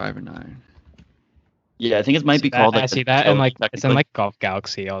driving iron. Yeah, I think it might be called. I see that, and like it's in like Golf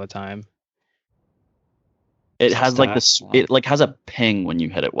Galaxy all the time. It has like this. It like has a ping when you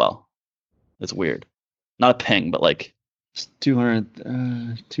hit it well. It's weird. Not a ping, but like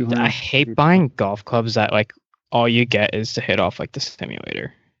 200. I hate buying golf clubs that like all you get is to hit off like the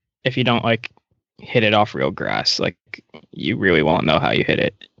simulator. If you don't like hit it off real grass, like you really won't know how you hit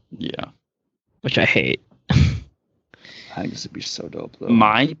it. Yeah. Which I hate. I think this would be so dope though.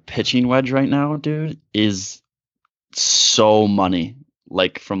 My pitching wedge right now, dude, is so money.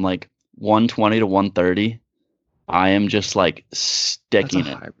 Like from like 120 to 130. I am just like sticking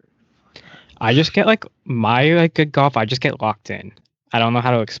it. Hybrid. I just get like my like good golf, I just get locked in. I don't know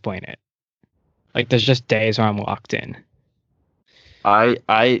how to explain it. Like there's just days where I'm locked in.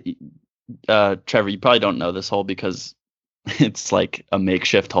 Trevor, you probably don't know this hole because it's like a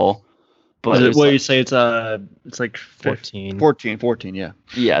makeshift hole. But you say it's like 14, yeah.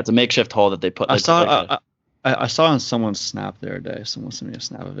 Yeah, it's a makeshift hole that they put. I saw on someone's snap the other day. Someone sent me a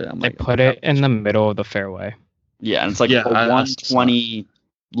snap of it. They put it in the middle of the fairway. Yeah, and it's like a 120,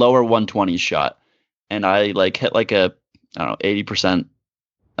 lower 120 shot, and I like hit like a 80%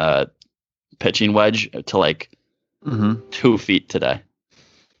 pitching wedge to like 2 feet today.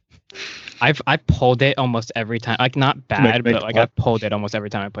 I pulled it almost every time. Like not bad, but like I pulled it almost every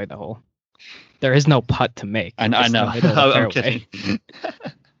time I played the hole. There is no putt to make. I know. I'm kidding.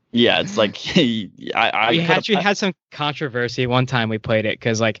 Yeah, it's like we actually had some controversy one time we played it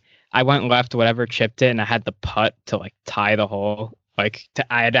because like I went left, whatever, chipped it, and I had the putt to like tie the hole. I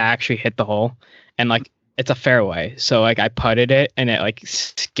had to actually hit the hole, and like it's a fairway, so like I putted it and it like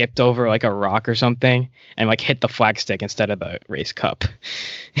skipped over like a rock or something and like hit the flagstick instead of the race cup,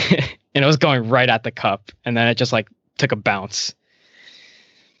 and it was going right at the cup, and then it just like took a bounce.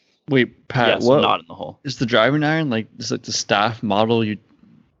 Wait, Pat, what? Not in the hole. Is the driving iron like is like the staff model?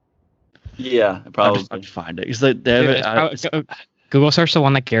 Yeah, probably. I'd find it. Is like they have it. Google search the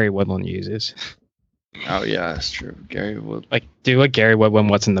one that Gary Woodland uses. Oh yeah, that's true. Gary Woodland. Like do a Gary Woodland.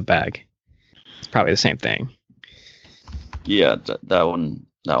 What's in the bag? It's probably the same thing. Yeah, that one.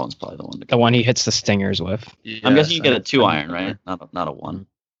 That one's probably the one. The one he hits the stingers with. Yeah, I'm guessing you get a 2 iron, right? Not a 1.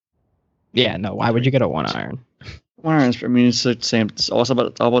 Yeah, no. Why would you get a 1 iron? 1 iron. I mean, it's the same. It's all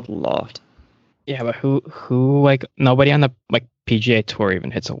about the loft. Yeah, but who like nobody on the like PGA Tour even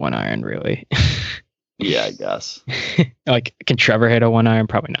hits a 1 iron really. Yeah, I guess. Like, can Trevor hit a 1 iron?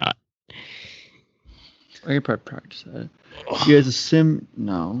 Probably not. I could probably practice that. He has a sim.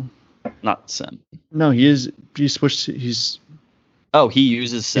 No, not sim. No, he is. He switched. He's. Oh, he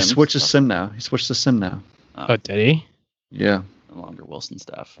uses sim. He switched to sim now. He swithed to sim now. Oh, did he? Yeah. No longer Wilson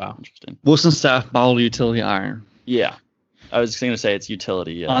Staff. Wow, interesting. Wilson Staff model utility iron. Yeah, I was going to say it's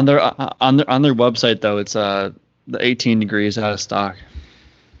utility. Yeah. On their website though, it's the 18 degrees out of stock.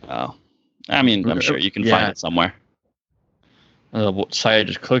 Oh, I mean, I'm sure you can find it somewhere. The site I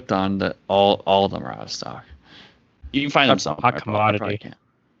just clicked on, that all of them are out of stock. You can find them somewhere. Hot commodity.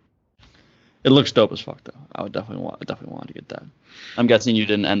 It looks dope as fuck though. I definitely want to get that. I'm guessing you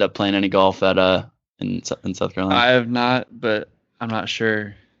didn't end up playing any golf at in South Carolina. I have not, but I'm not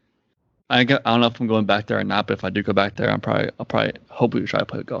sure. I don't know if I'm going back there or not. But if I do go back there, I'll probably hopefully try to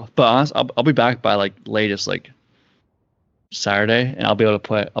play golf. But honestly, I'll be back by like latest like Saturday, and I'll be able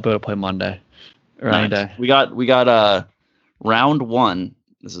to play Monday or any day. We got round 1.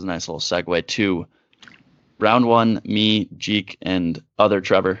 This is a nice little segue to round 1. Me, Jeek, and other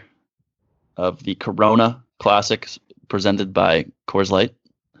Trevor of the Corona Classic presented by Coors Light.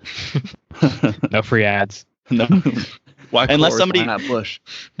 No free ads. No. Why unless Coors, somebody why not Busch?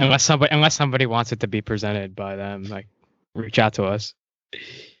 Unless somebody wants it to be presented by them, like reach out to us.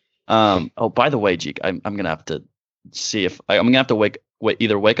 Oh, by the way, Jeek, I'm gonna have to see if I'm gonna have to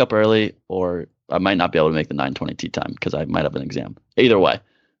either wake up early or I might not be able to make the 9:20 tee time because I might have an exam. Either way,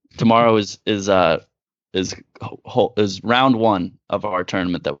 tomorrow is round 1 of our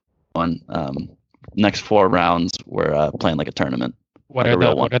tournament that won. Next 4 rounds we're playing like a tournament. What are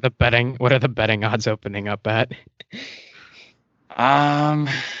the betting odds opening up at?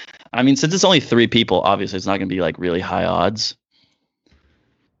 I mean, since it's only 3 people, obviously it's not gonna be like really high odds.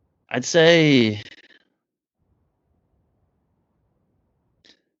 I'd say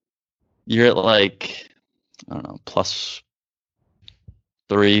you're at like, I don't know, plus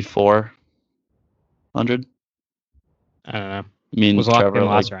 300-400. I don't know. I mean, Trevor,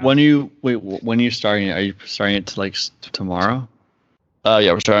 last round. When are you starting it? Are you starting it to like tomorrow?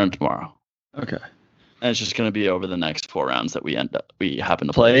 Yeah, we're starting tomorrow. Okay. And it's just going to be over the next 4 rounds that we happen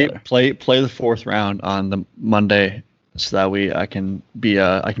to play together. Play the 4th round on the Monday, so that I can be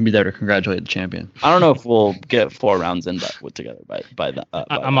there to congratulate the champion. I don't know if we'll get 4 rounds in together by the.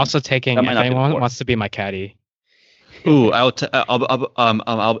 I'm also taking. If anyone wants to be my caddy. Ooh, I'll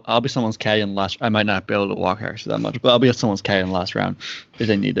be someone's caddy in the last. I might not be able to walk actually that much, but I'll be someone's caddy in the last round if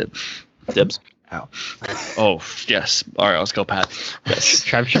they need it. Dibs. Ow. Oh yes. All right, let's go, Pat. Yes.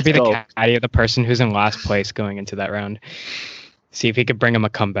 Trev should be the caddy of the person who's in last place going into that round. See if he could bring him a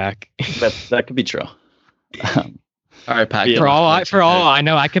comeback. That could be true. All right, Pat. For all I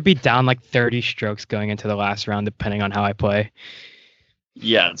know, I could be down like 30 strokes going into the last round, depending on how I play.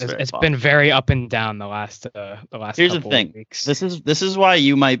 Yeah, it's been very up and down the last Here's the thing. Weeks. This is why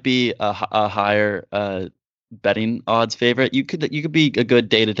you might be a higher betting odds favorite. You could be a good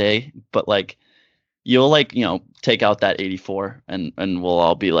day to day, but like you'll like take out that 84 and we'll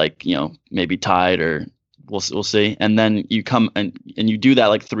all be like maybe tied or we'll see. And then you come and you do that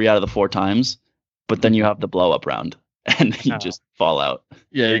like 3 out of the 4 times, but then you have the blow up round and you just fall out.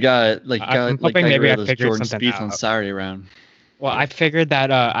 Yeah, you got I'm hoping maybe I figured Jordan something Spieth out on Saturday round. Well, I figured that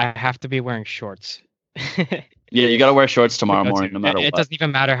I have to be wearing shorts. Yeah, you got to wear shorts tomorrow morning, no matter what. It doesn't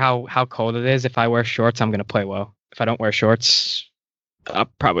even matter how cold it is. If I wear shorts, I'm going to play well. If I don't wear shorts, I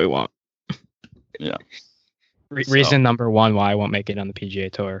probably won't. Yeah. Reason number 1 why I won't make it on the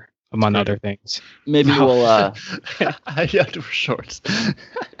PGA Tour, among other things. Maybe we'll... You have to wear shorts.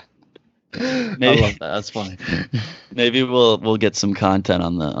 I love that. That's funny. Maybe we'll get some content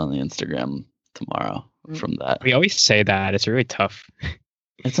on the Instagram tomorrow from that. We always say that. It's really tough.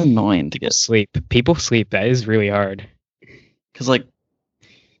 It's annoying to get sleep. People sleep. That is really hard. Because like,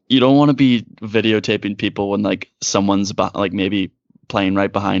 you don't want to be videotaping people when like someone's like maybe playing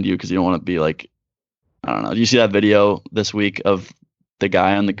right behind you because you don't want to be like, I don't know. Do you see that video this week of the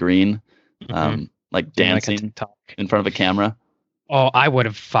guy on the green, like dancing in front of a camera? Oh, I would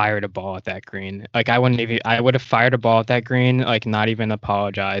have fired a ball at that green. Like I would have fired a ball at that green, like not even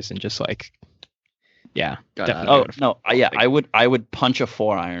apologize and just like. Yeah. Oh no! I would punch a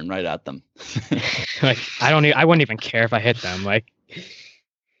 4-iron right at them. Like I wouldn't even care if I hit them. Like,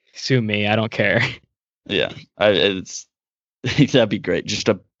 sue me. I don't care. Yeah, that'd be great. Just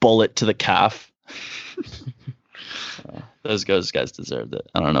a bullet to the calf. Those guys deserved it.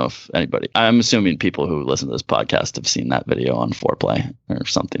 I don't know if anybody. I'm assuming people who listen to this podcast have seen that video on Foreplay or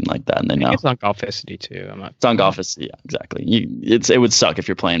something like that, and they know. It's on Golficity too. It's on Golficity. Yeah, exactly. It would suck if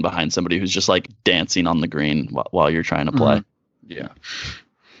you're playing behind somebody who's just like dancing on the green while you're trying to play. Yeah.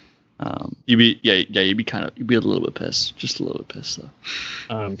 You'd be a little bit pissed, just a little bit pissed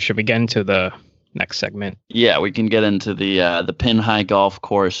though. Should we get into the next segment? Yeah, we can get into the Pin High Golf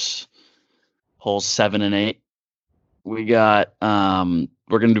Course, holes 7 and 8. We got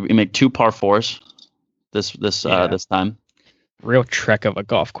we're gonna make 2 par 4s this time. Real trek of a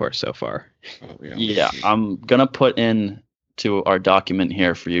golf course so far. Oh, yeah. Yeah, I'm gonna put in to our document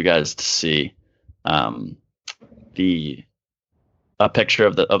here for you guys to see a picture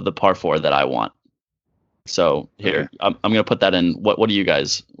of the par 4 that I want. So here, okay. I'm gonna put that in. What do you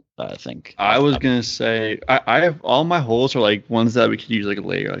guys think? I was gonna say I have all my holes are like ones that we could use like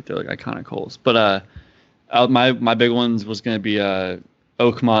later, like they're like iconic holes. But my big ones was gonna be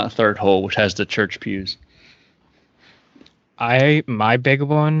Oakmont 3rd hole, which has the church pews. My big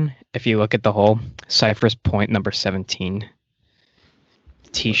one, if you look at the hole, Cypress Point number 17.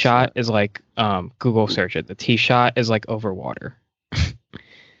 Tee shot is like Google search it. The tee shot is like over water.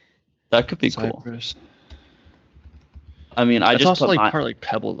 That could be Cypress. Cool. I mean, it's also like part like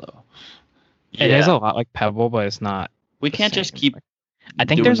Pebble though. It is a lot like Pebble, but it's not. We can't just keep. I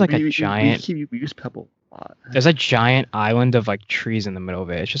think there's like a giant. We use Pebble a lot. There's a giant island of like trees in the middle of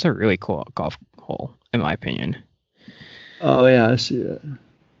it. It's just a really cool golf hole, in my opinion. Oh yeah, I see it.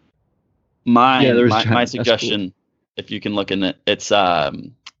 My suggestion, cool. If you can look in it, it's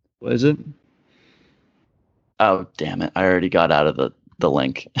What is it? Oh damn it! I already got out of the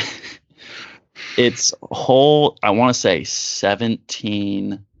link. It's hole, I want to say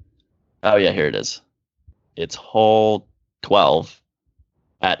 17. Oh yeah, here it is. It's hole 12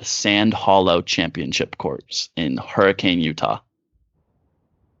 at Sand Hollow Championship Course in Hurricane, Utah.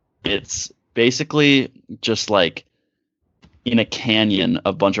 It's basically just like in a canyon,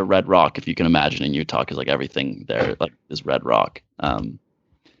 a bunch of red rock, if you can imagine, in Utah, because like everything there like is red rock.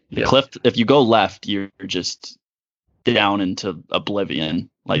 The cliff, if you go left, you're just down into oblivion.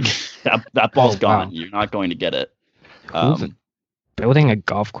 Like that ball's gone. Wow. You're not going to get it. Building a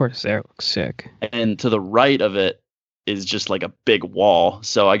golf course there looks sick. And to the right of it is just like a big wall.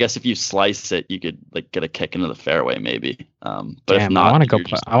 So I guess if you slice it, you could like get a kick into the fairway maybe. But if not, I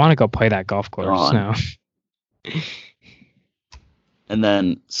want to go play that golf course now. And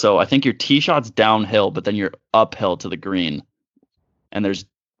then, so I think your tee shot's downhill, but then you're uphill to the green, and there's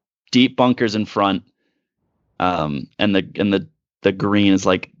deep bunkers in front. And the green is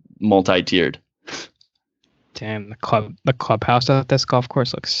like multi-tiered. Damn, the clubhouse at this golf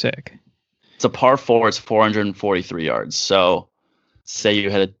course looks sick. It's a par 4. It's 443 yards. So, say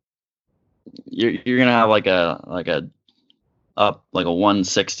you had you're gonna have like a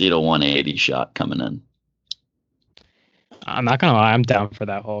 160 to 180 shot coming in. I'm not gonna lie, I'm down for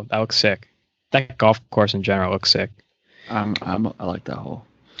that hole. That looks sick. That golf course in general looks sick. I like that hole.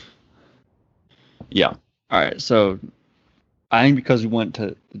 Yeah. All right, so I think because we went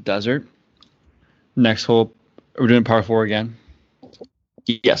to the desert, next hole, we're doing par 4 again.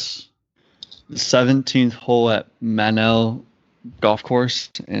 Yes. The 17th hole at Manel Golf Course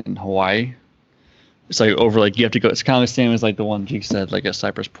in Hawaii. It's like over, like you have to go. It's kind of the same as like the one Jake said, like a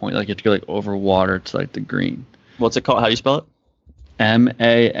Cypress Point. Like you have to go like over water to like the green. What's it called? How do you spell it?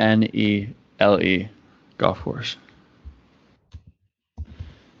 Manele Golf Course.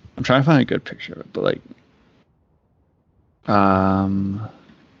 I'm trying to find a good picture of it, but like, there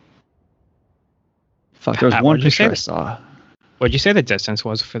was one picture I saw. What'd you say the distance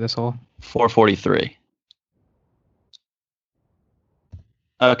was for this hole? 443.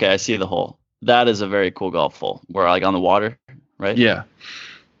 Okay, I see the hole. That is a very cool golf hole. We're like on the water, right? Yeah.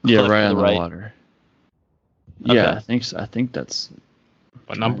 Yeah, right on the water. Okay. Yeah, I think that's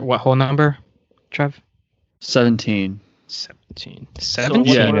what number? What hole number, Trev? 17. 17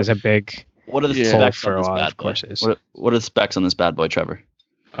 is a big. What are the specs for a lot of courses? What are the specs on this bad boy, Trevor?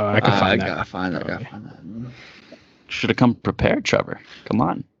 I can find that. I gotta find that. Should have come prepared, Trevor. Come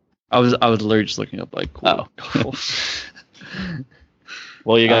on. I was literally just looking up like cool. Oh.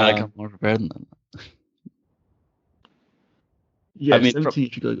 Well, you gotta come more prepared than that. Yeah, I mean, 17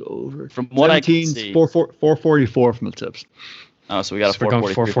 should go over. From what I can see, 444 from the tips. Oh, so we got a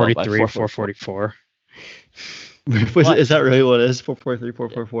 443, 444. Is that really what it is? 443,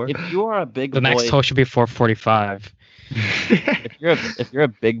 444? If you are a big boy, the next hole should be 445. If you're a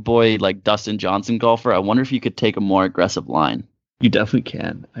big boy like Dustin Johnson golfer, I wonder if you could take a more aggressive line. You definitely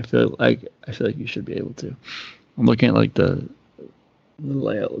can. I feel like you should be able to. I'm looking at like the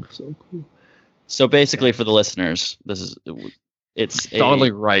layout looks so cool. So basically, for the listeners, it's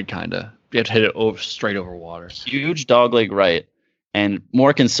dogleg right, kind of. You have to hit it straight over water. Huge dogleg right, and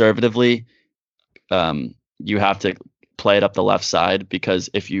more conservatively, you have to play it up the left side, because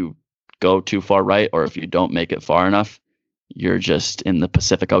if you go too far right, or if you don't make it far enough, you're just in the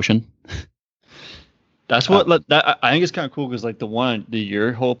Pacific Ocean. That's what I think it's kind of cool, because like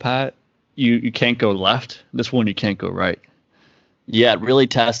your hole, Pat, you can't go left. This one you can't go right. Yeah, it really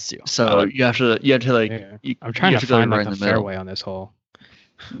tests you. So you have to like. Yeah. I'm trying to find like a fairway on this hole.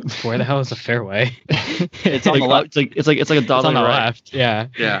 Where the hell is the fairway? It's on the left. It's like a dollar on the right. left. Yeah.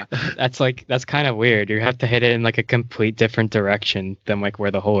 Yeah. That's kind of weird. You have to hit it in like a complete different direction than like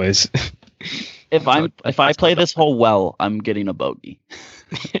where the hole is. If I play this hole well, I'm getting a bogey.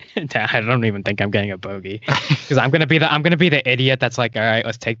 I don't even think I'm getting a bogey, because I'm gonna be the idiot that's like, all right,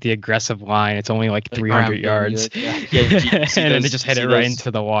 let's take the aggressive line. It's only like 300 yards, and then they just hit it right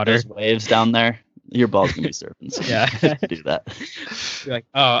into the water. Those waves down there, your ball's gonna be surfing. So yeah, do that. You're like,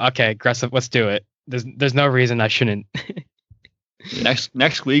 oh, okay, aggressive. Let's do it. There's no reason I shouldn't.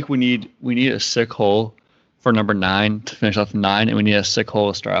 Next week we need a sick hole for number 9 to finish off 9, and we need a sick hole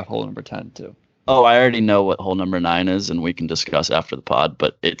to start off hole number 10 too. Oh, I already know what hole number 9 is, and we can discuss after the pod.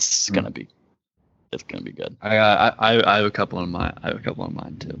 But it's gonna be good. I have a couple in mind. I have a couple in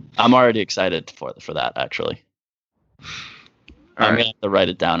mind too. I'm already excited for that. Actually, I'm gonna have to write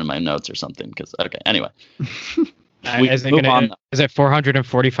it down in my notes or something. Anyway. Is it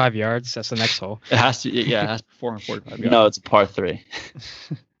 445 yards? That's the next hole. It has to. Yeah, it has to be 445 yards. No, it's a par 3.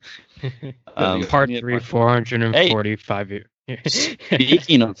 Par 3, 445 yards.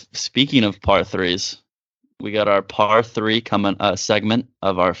 Speaking of par 3s, we got our par 3 segment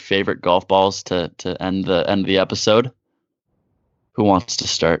of our favorite golf balls to end the episode. Who wants to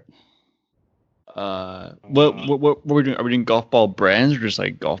start? What are we doing? Are we doing golf ball brands or just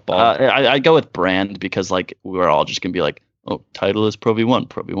like golf ball? I go with brand, because like we're all just gonna be like, oh, Titleist Pro V1,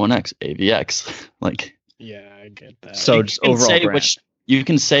 Pro V1X, AVX, like. Yeah, I get that. So just overall brand. You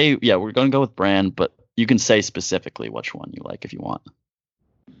can say, yeah, we're gonna go with brand, but you can say specifically which one you like if you want.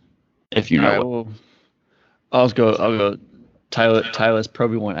 If you know. Right, well, I'll go. Titleist Pro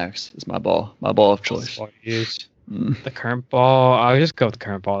V1X is my ball of choice. The current ball, I'll just go with the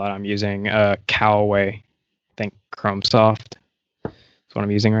current ball that I'm using. Callaway, I think Chrome Soft. That's what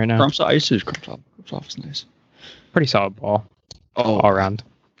I'm using right now. Chrome Soft. I used to use Chrome Soft. Chrome Soft is nice. Pretty solid ball. All around.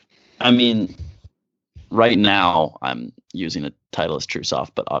 I mean, right now I'm using a Titleist True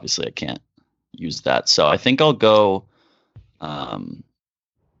Soft, but obviously I can't use that. So I think I'll go. I'll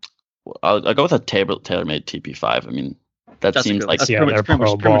go with a TaylorMade TP5. I mean, that seems like pretty much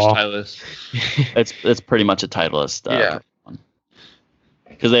Titleist. it's pretty much a Titleist.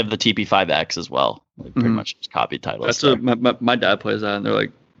 Because they have the TP5X as well. Like pretty much just copied Titleist. That's what my dad plays that, and they're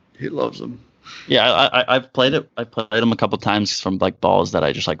like, he loves them. Yeah, I've played it. I played them a couple times from like balls that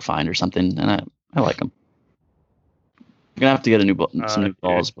I just like find or something, and I like them. I'm gonna have to get some new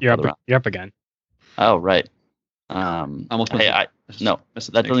balls. You're up again. Oh right. That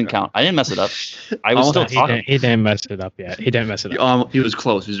doesn't count. I didn't mess it up. I was still talking. He didn't mess it up yet. He didn't mess it up. He was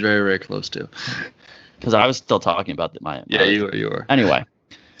close. He was very, very close too. Because I was still talking about my. Yeah, you were. Anyway,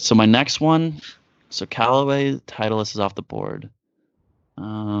 so my next one. So Callaway Titleist is off the board.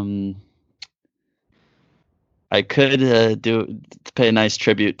 I could pay a nice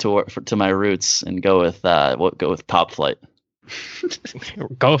tribute to my roots and go with Top Flight.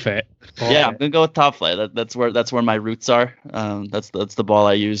 Go with it. Yeah, I'm gonna go with Top Flight. That's where my roots are. That's the ball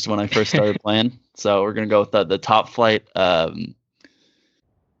I used when I first started playing. So we're gonna go with the Top Flight. I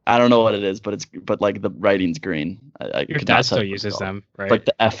don't know what it is, but like the writing's green. Your dad still uses them, right? Like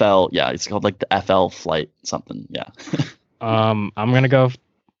the FL. Yeah, it's called like the FL Flight something. Yeah. I'm gonna go with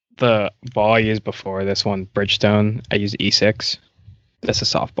the ball I used before this one, Bridgestone. I use E6. That's a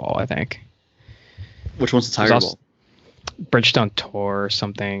softball, I think. Which one's the Tiger ball? Bridgestone Tour or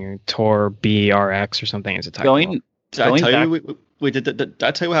something, Tour BRX or something is a Tiger ball. Did I tell you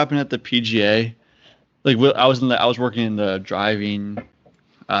what happened at the PGA? Like I was working in the driving,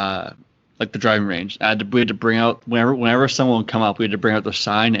 like the driving range. We had to bring out whenever someone would come up, we had to bring out the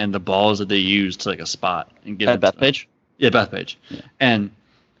sign and the balls that they used to like a spot and give it. Bethpage. Yeah, Bethpage, and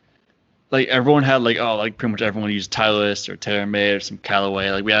like everyone had pretty much everyone used Titleist or TaylorMade or some Callaway.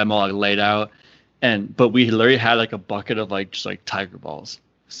 Like we had them all like laid out. But we literally had like a bucket of like just like Tiger balls.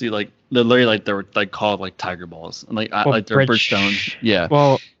 See, like literally like they were like called like Tiger balls, and like they're Bridgestone. Yeah.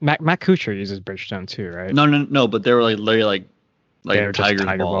 Well, Matt Kuchar uses Bridgestone too, right? No. But they were like literally like Like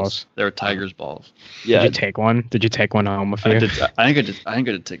Tiger balls. They were Tiger's balls. Yeah. Did you take one? Did you take one home with you? I think I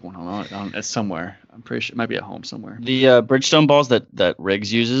did take one home. It's somewhere. I'm pretty sure it might be at home somewhere. The Bridgestone balls that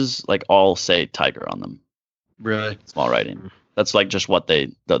Riggs uses, like, all say Tiger on them. Really? Small writing. That's like just what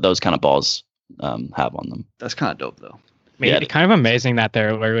those kind of balls have on them. That's kind of dope, though. I mean, it's kind of amazing that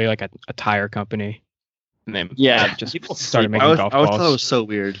they're literally like a tire company. Just people started making golf balls. I thought it was so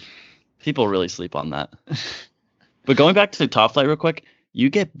weird. People really sleep on that. But going back to Top Flight real quick, you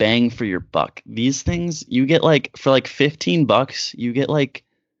get bang for your buck. These things, you get like for like $15, you get like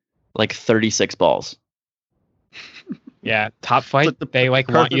 36 balls. Yeah, Top Flight, they like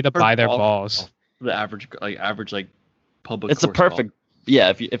want you to buy their balls. The average public. It's a perfect. Ball.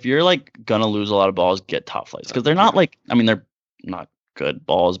 Yeah, if you're like gonna lose a lot of balls, get Top Flights because they're not like, I mean, they're not good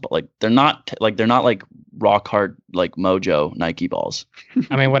balls, but like they're not like rock hard like Mojo Nike balls.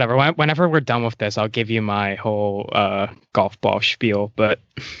 I mean, whatever. Whenever we're done with this, I'll give you my whole golf ball spiel. But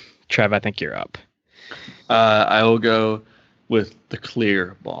Trev, I think you're up. I will go with the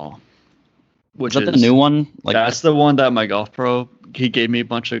clear ball. Which is that the new one? Like, that's the one that my golf pro he gave me a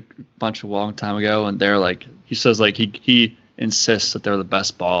bunch of long time ago, and they're like, he says like he insists that they're the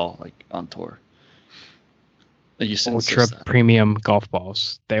best ball like on tour. Ultra premium golf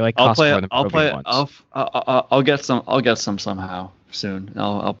balls. They like cost more than Pro V1s. I'll get some. I'll get some somehow soon.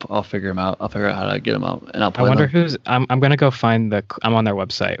 I'll figure them out. I'll figure out how to get them out, and I'll play. I wonder them. who's. I'm gonna go find I'm on their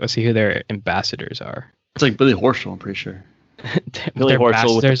website. Let's see who their ambassadors are. It's like Billy Horschel, I'm pretty sure. Billy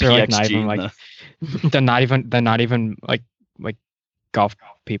Horschel with the are PXG like they're not even like golf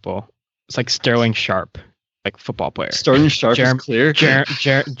people. It's like Sterling Sharp, like football player. Sterling Sharp is clear.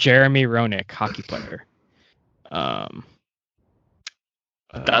 Jeremy Roenick, hockey player.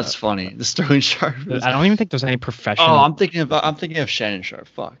 That's funny. The Sterling Sharp. I don't even think there's any professional. Oh, I'm thinking of Shannon Sharp.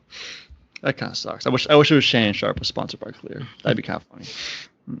 Fuck, that kind of sucks. I wish it was Shannon Sharp was sponsored by Clear. That'd be kind of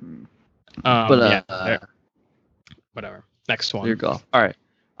funny. Whatever. Next one. Your golf. All right.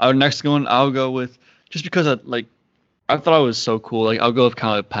 Our next one, I'll go with just because I thought it was so cool. Like I'll go with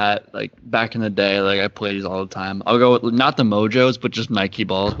kind of like Pat. Like back in the day, like I played these all the time. I'll go with not the Mojos, but just Nike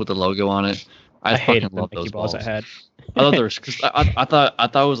balls with the logo on it. I fucking love those balls. I had. I thought they were because I thought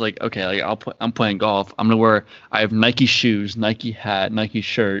it was like, okay, like I'm playing golf. I'm gonna wear. I have Nike shoes, Nike hat, Nike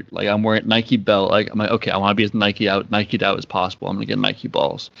shirt. Like I'm wearing Nike belt. Like I'm like, okay, I want to be as Nike'd out as possible. I'm gonna get Nike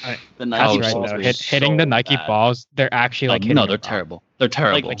balls. The Nike balls hitting the Nike balls, they're actually like no, they're terrible. They're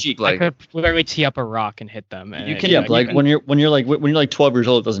terrible. I could literally tee up a rock and hit them. And you can when you're like 12 years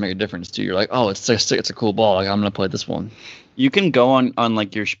old, it doesn't make a difference to you. You're like, oh, it's a cool ball. Like I'm gonna play this one. You can go on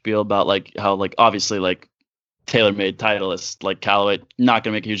like your spiel about like how like obviously like TaylorMade Titleist like Callaway not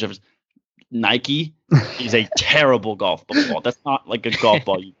gonna make a huge difference. Nike is a terrible golf ball. That's not like a golf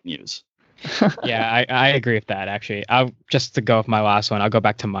ball you can use. Yeah, I agree with that actually. I'll just to go with my last one. I'll go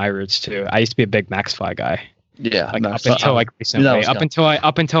back to my roots too. I used to be a big Maxfly guy. Yeah, like up until like recently, up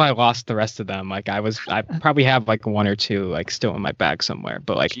until I lost the rest of them. Like I probably have like one or two like still in my bag somewhere.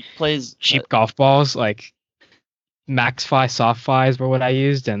 But like cheap golf balls, like Maxfly soft flies were what I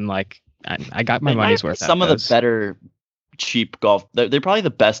used, and like I got my money's worth. Some of the better cheap golf. They're probably the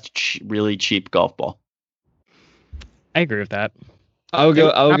best really cheap golf ball. I agree with that. I'll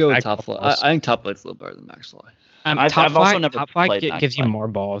go with Top Flight. I think Top Flight's a little better than Maxfly. I've also never Top Flight gives you more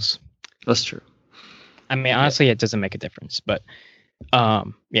balls. That's true. I mean, honestly, it doesn't make a difference, but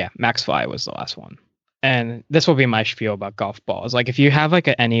yeah, Maxfly was the last one. And this will be my spiel about golf balls. Like if you have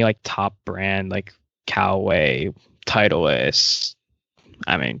like any like top brand like Callaway, Titleist,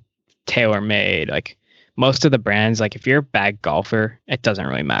 I mean, TaylorMade, like most of the brands, like if you're a bag golfer, it doesn't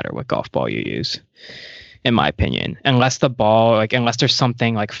really matter what golf ball you use, in my opinion, unless there's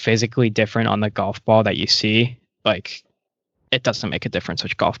something like physically different on the golf ball that you see, like it doesn't make a difference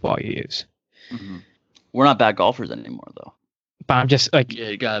which golf ball you use. Mm-hmm. We're not bad golfers anymore though. But I'm just like,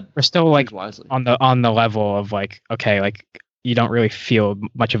 we're still like on the level of like, okay, like you don't really feel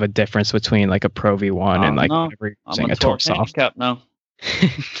much of a difference between like a Pro V1 and like a Tour Soft. No.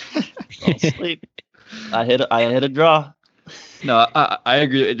 Don't sleep. I hit a draw. No, I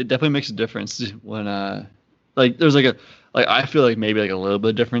agree. It definitely makes a difference when like there's like I feel like maybe like a little bit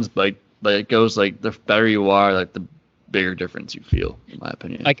of difference, but like it goes like the better you are, like the bigger difference you feel, in my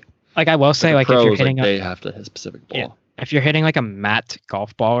opinion. Like I will say, like if you're hitting they have to hit a specific ball. Yeah. If you're hitting like a matte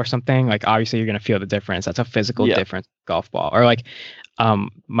golf ball or something, like obviously you're gonna feel the difference. That's a physical difference golf ball. Or like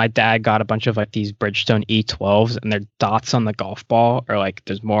my dad got a bunch of like these Bridgestone E12s and their dots on the golf ball are like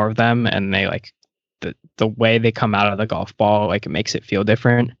there's more of them and they like the way they come out of the golf ball, like it makes it feel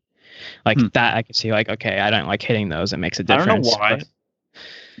different. Like that I can see like, okay, I don't like hitting those. It makes a difference. I don't know why.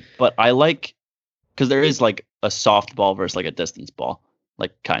 But I like because there is like a soft ball versus like a distance ball,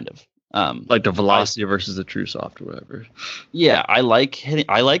 like kind of. Like the velocity versus the true soft or whatever. Yeah, I like hitting.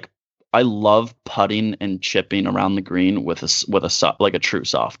 I love putting and chipping around the green with a true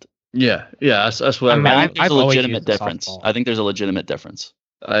soft. Yeah, that's what I think there's a legitimate difference. I think there's a legitimate difference.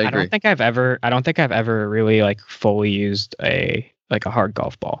 I agree. I don't think I've ever really like fully used a hard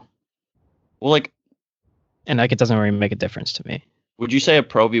golf ball. Well, like, and like it doesn't really make a difference to me. Would you say a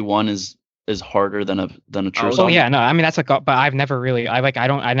Pro V1 is harder than a true soft? Oh yeah, no, I mean that's but I've never really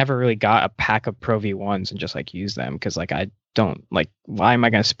I never really got a pack of Pro V1s and just like use them because like I don't like, why am I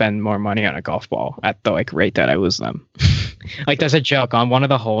going to spend more money on a golf ball at the like rate that I lose them? Like there's a joke on one of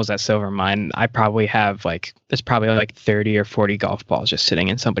the holes at Silver Mine. I probably have like, there's probably like 30 or 40 golf balls just sitting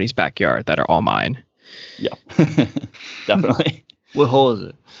in somebody's backyard that are all mine. Yeah, definitely. What hole is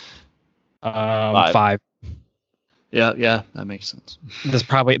it? 5. Yeah, that makes sense. There's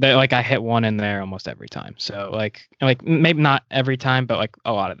probably like I hit one in there almost every time. So like maybe not every time, but like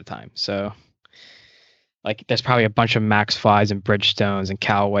a lot of the time. So like there's probably a bunch of Max 5s and Bridgestones and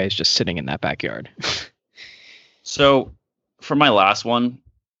Callaways just sitting in that backyard. So for my last one,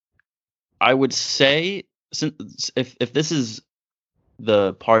 I would say, since if this is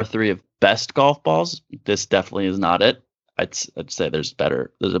the par 3 of best golf balls, this definitely is not it. I'd say there's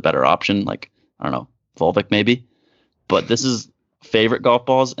a better option, like I don't know, Volvic maybe. But this is favorite golf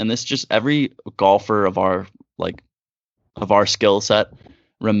balls, and this just every golfer of our skill set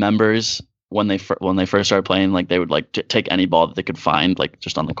remembers when they first started playing, like they would like take any ball that they could find, like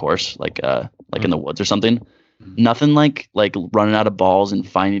just on the course, like in the woods or something. Mm-hmm. Nothing like running out of balls and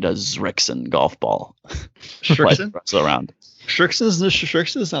finding a Zrixon golf ball. Shrixon? Wrestle around.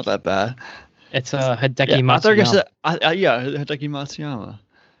 Shrixon's not that bad. It's a Hideki Matsuyama. Hideki Matsuyama.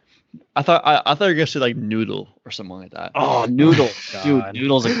 I thought you were gonna say like Noodle or something like that. Oh, Noodle, dude,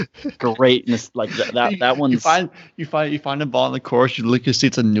 Noodle's a great. Like that one's. You find a ball on the course. You look and see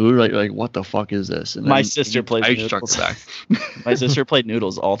it's a Noodle. Like what the fuck is this? And my sister played Noodles. My sister played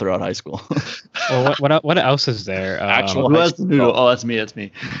Noodles all throughout high school. Well, what else is there? Who has Noodle? Oh, that's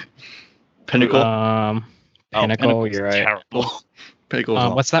me. Pinnacle. Pinnacle. You're right. Terrible.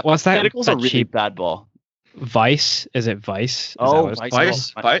 Pinnacle. What's that? Pinnacle's that a really cheap bad ball. Vice? Is it Vice?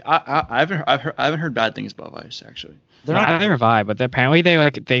 Vice. I haven't heard bad things about Vice actually. They're not neither have I, but apparently they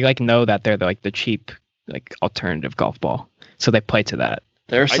know that they're like the cheap like alternative golf ball, so they play to that.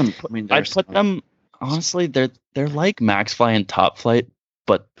 There's some. I'd put them honestly. They're like Max Fly and Top Flight,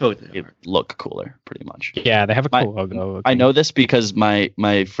 but they look cooler, pretty much. Yeah, they have a cool logo. I know this because my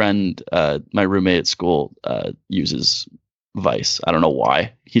friend, my roommate at school, uses Vice. I don't know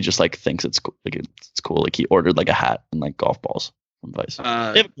why. He just like thinks it's cool. Like it's cool. Like he ordered like a hat and like golf balls from Vice. They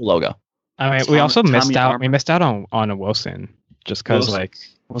have a cool logo. I mean, we also missed out. We missed out on a Wilson just because like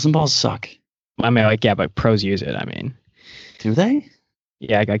Wilson balls suck. I mean, like yeah, but pros use it. I mean, do they?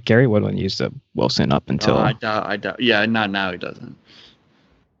 Yeah, like Gary Woodland used a Wilson up until. I doubt. Yeah, not now he doesn't.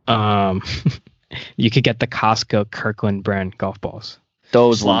 You could get the Costco Kirkland brand golf balls.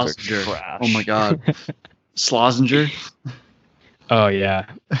 Those ones are trash. Oh my god. Slazenger. Oh yeah,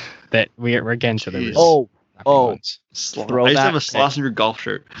 that we're getting to the I used to have a Slazenger golf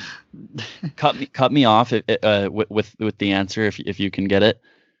shirt. cut me off with the answer if you can get it.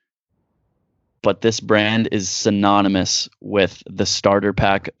 But this brand is synonymous with the starter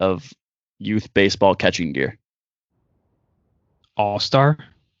pack of youth baseball catching gear. All Star?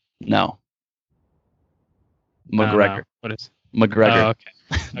 No. McGregor. No. What is McGregor? Oh, okay.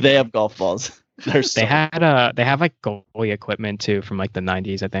 They have golf balls. They have like goalie equipment too from like the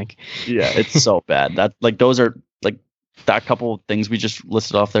 90s, I think. Yeah, it's so bad. That like those are like that couple of things we just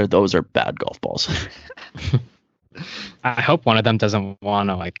listed off there. Those are bad golf balls. I hope one of them doesn't want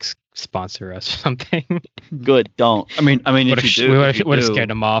to like sponsor us or something. Good, don't. I mean, if you do, we would have scared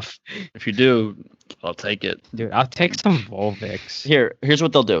them off. If you do, I'll take it, dude. I'll take some Volvics. Here's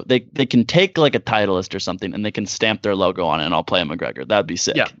what they'll do. They can take like a Titleist or something, and they can stamp their logo on it, and I'll play a McGregor. That'd be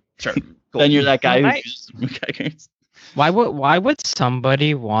sick. Yeah, sure. Cool. Then you're that guy who uses McGregors. Why would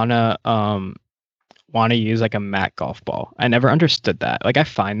somebody wanna use like a matte golf ball? I never understood that. Like I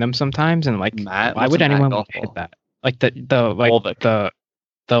find them sometimes, and like matte? Why would anyone hit that? Like the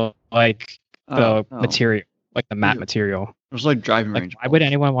material, like the matte material. It was like driving range. Why would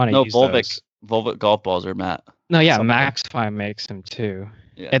anyone want to use those? Volvic golf balls are matte. No, yeah, Max 5 makes them too.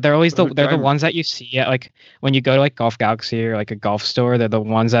 Yeah. They're always the ones that you see at like when you go to like Golf Galaxy or like a golf store. They're the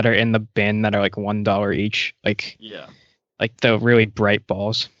ones that are in the bin that are like $1 each. Like like the really bright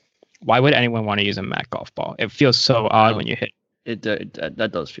balls. Why would anyone want to use a matte golf ball? It feels so odd when you hit. That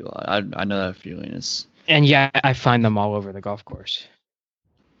does feel odd. I know that feeling is. And yeah, I find them all over the golf course.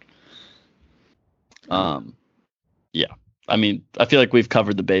 Yeah. I mean, I feel like we've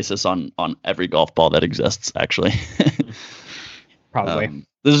covered the basis on every golf ball that exists, actually. Probably.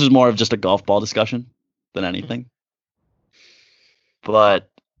 This is more of just a golf ball discussion than anything. But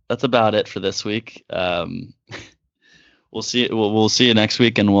that's about it for this week. We'll see you next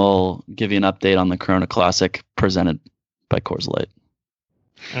week, and we'll give you an update on the Corona Classic presented by Coors Light.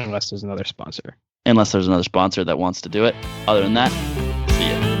 Unless there's another sponsor. Unless there's another sponsor that wants to do it. Other than that,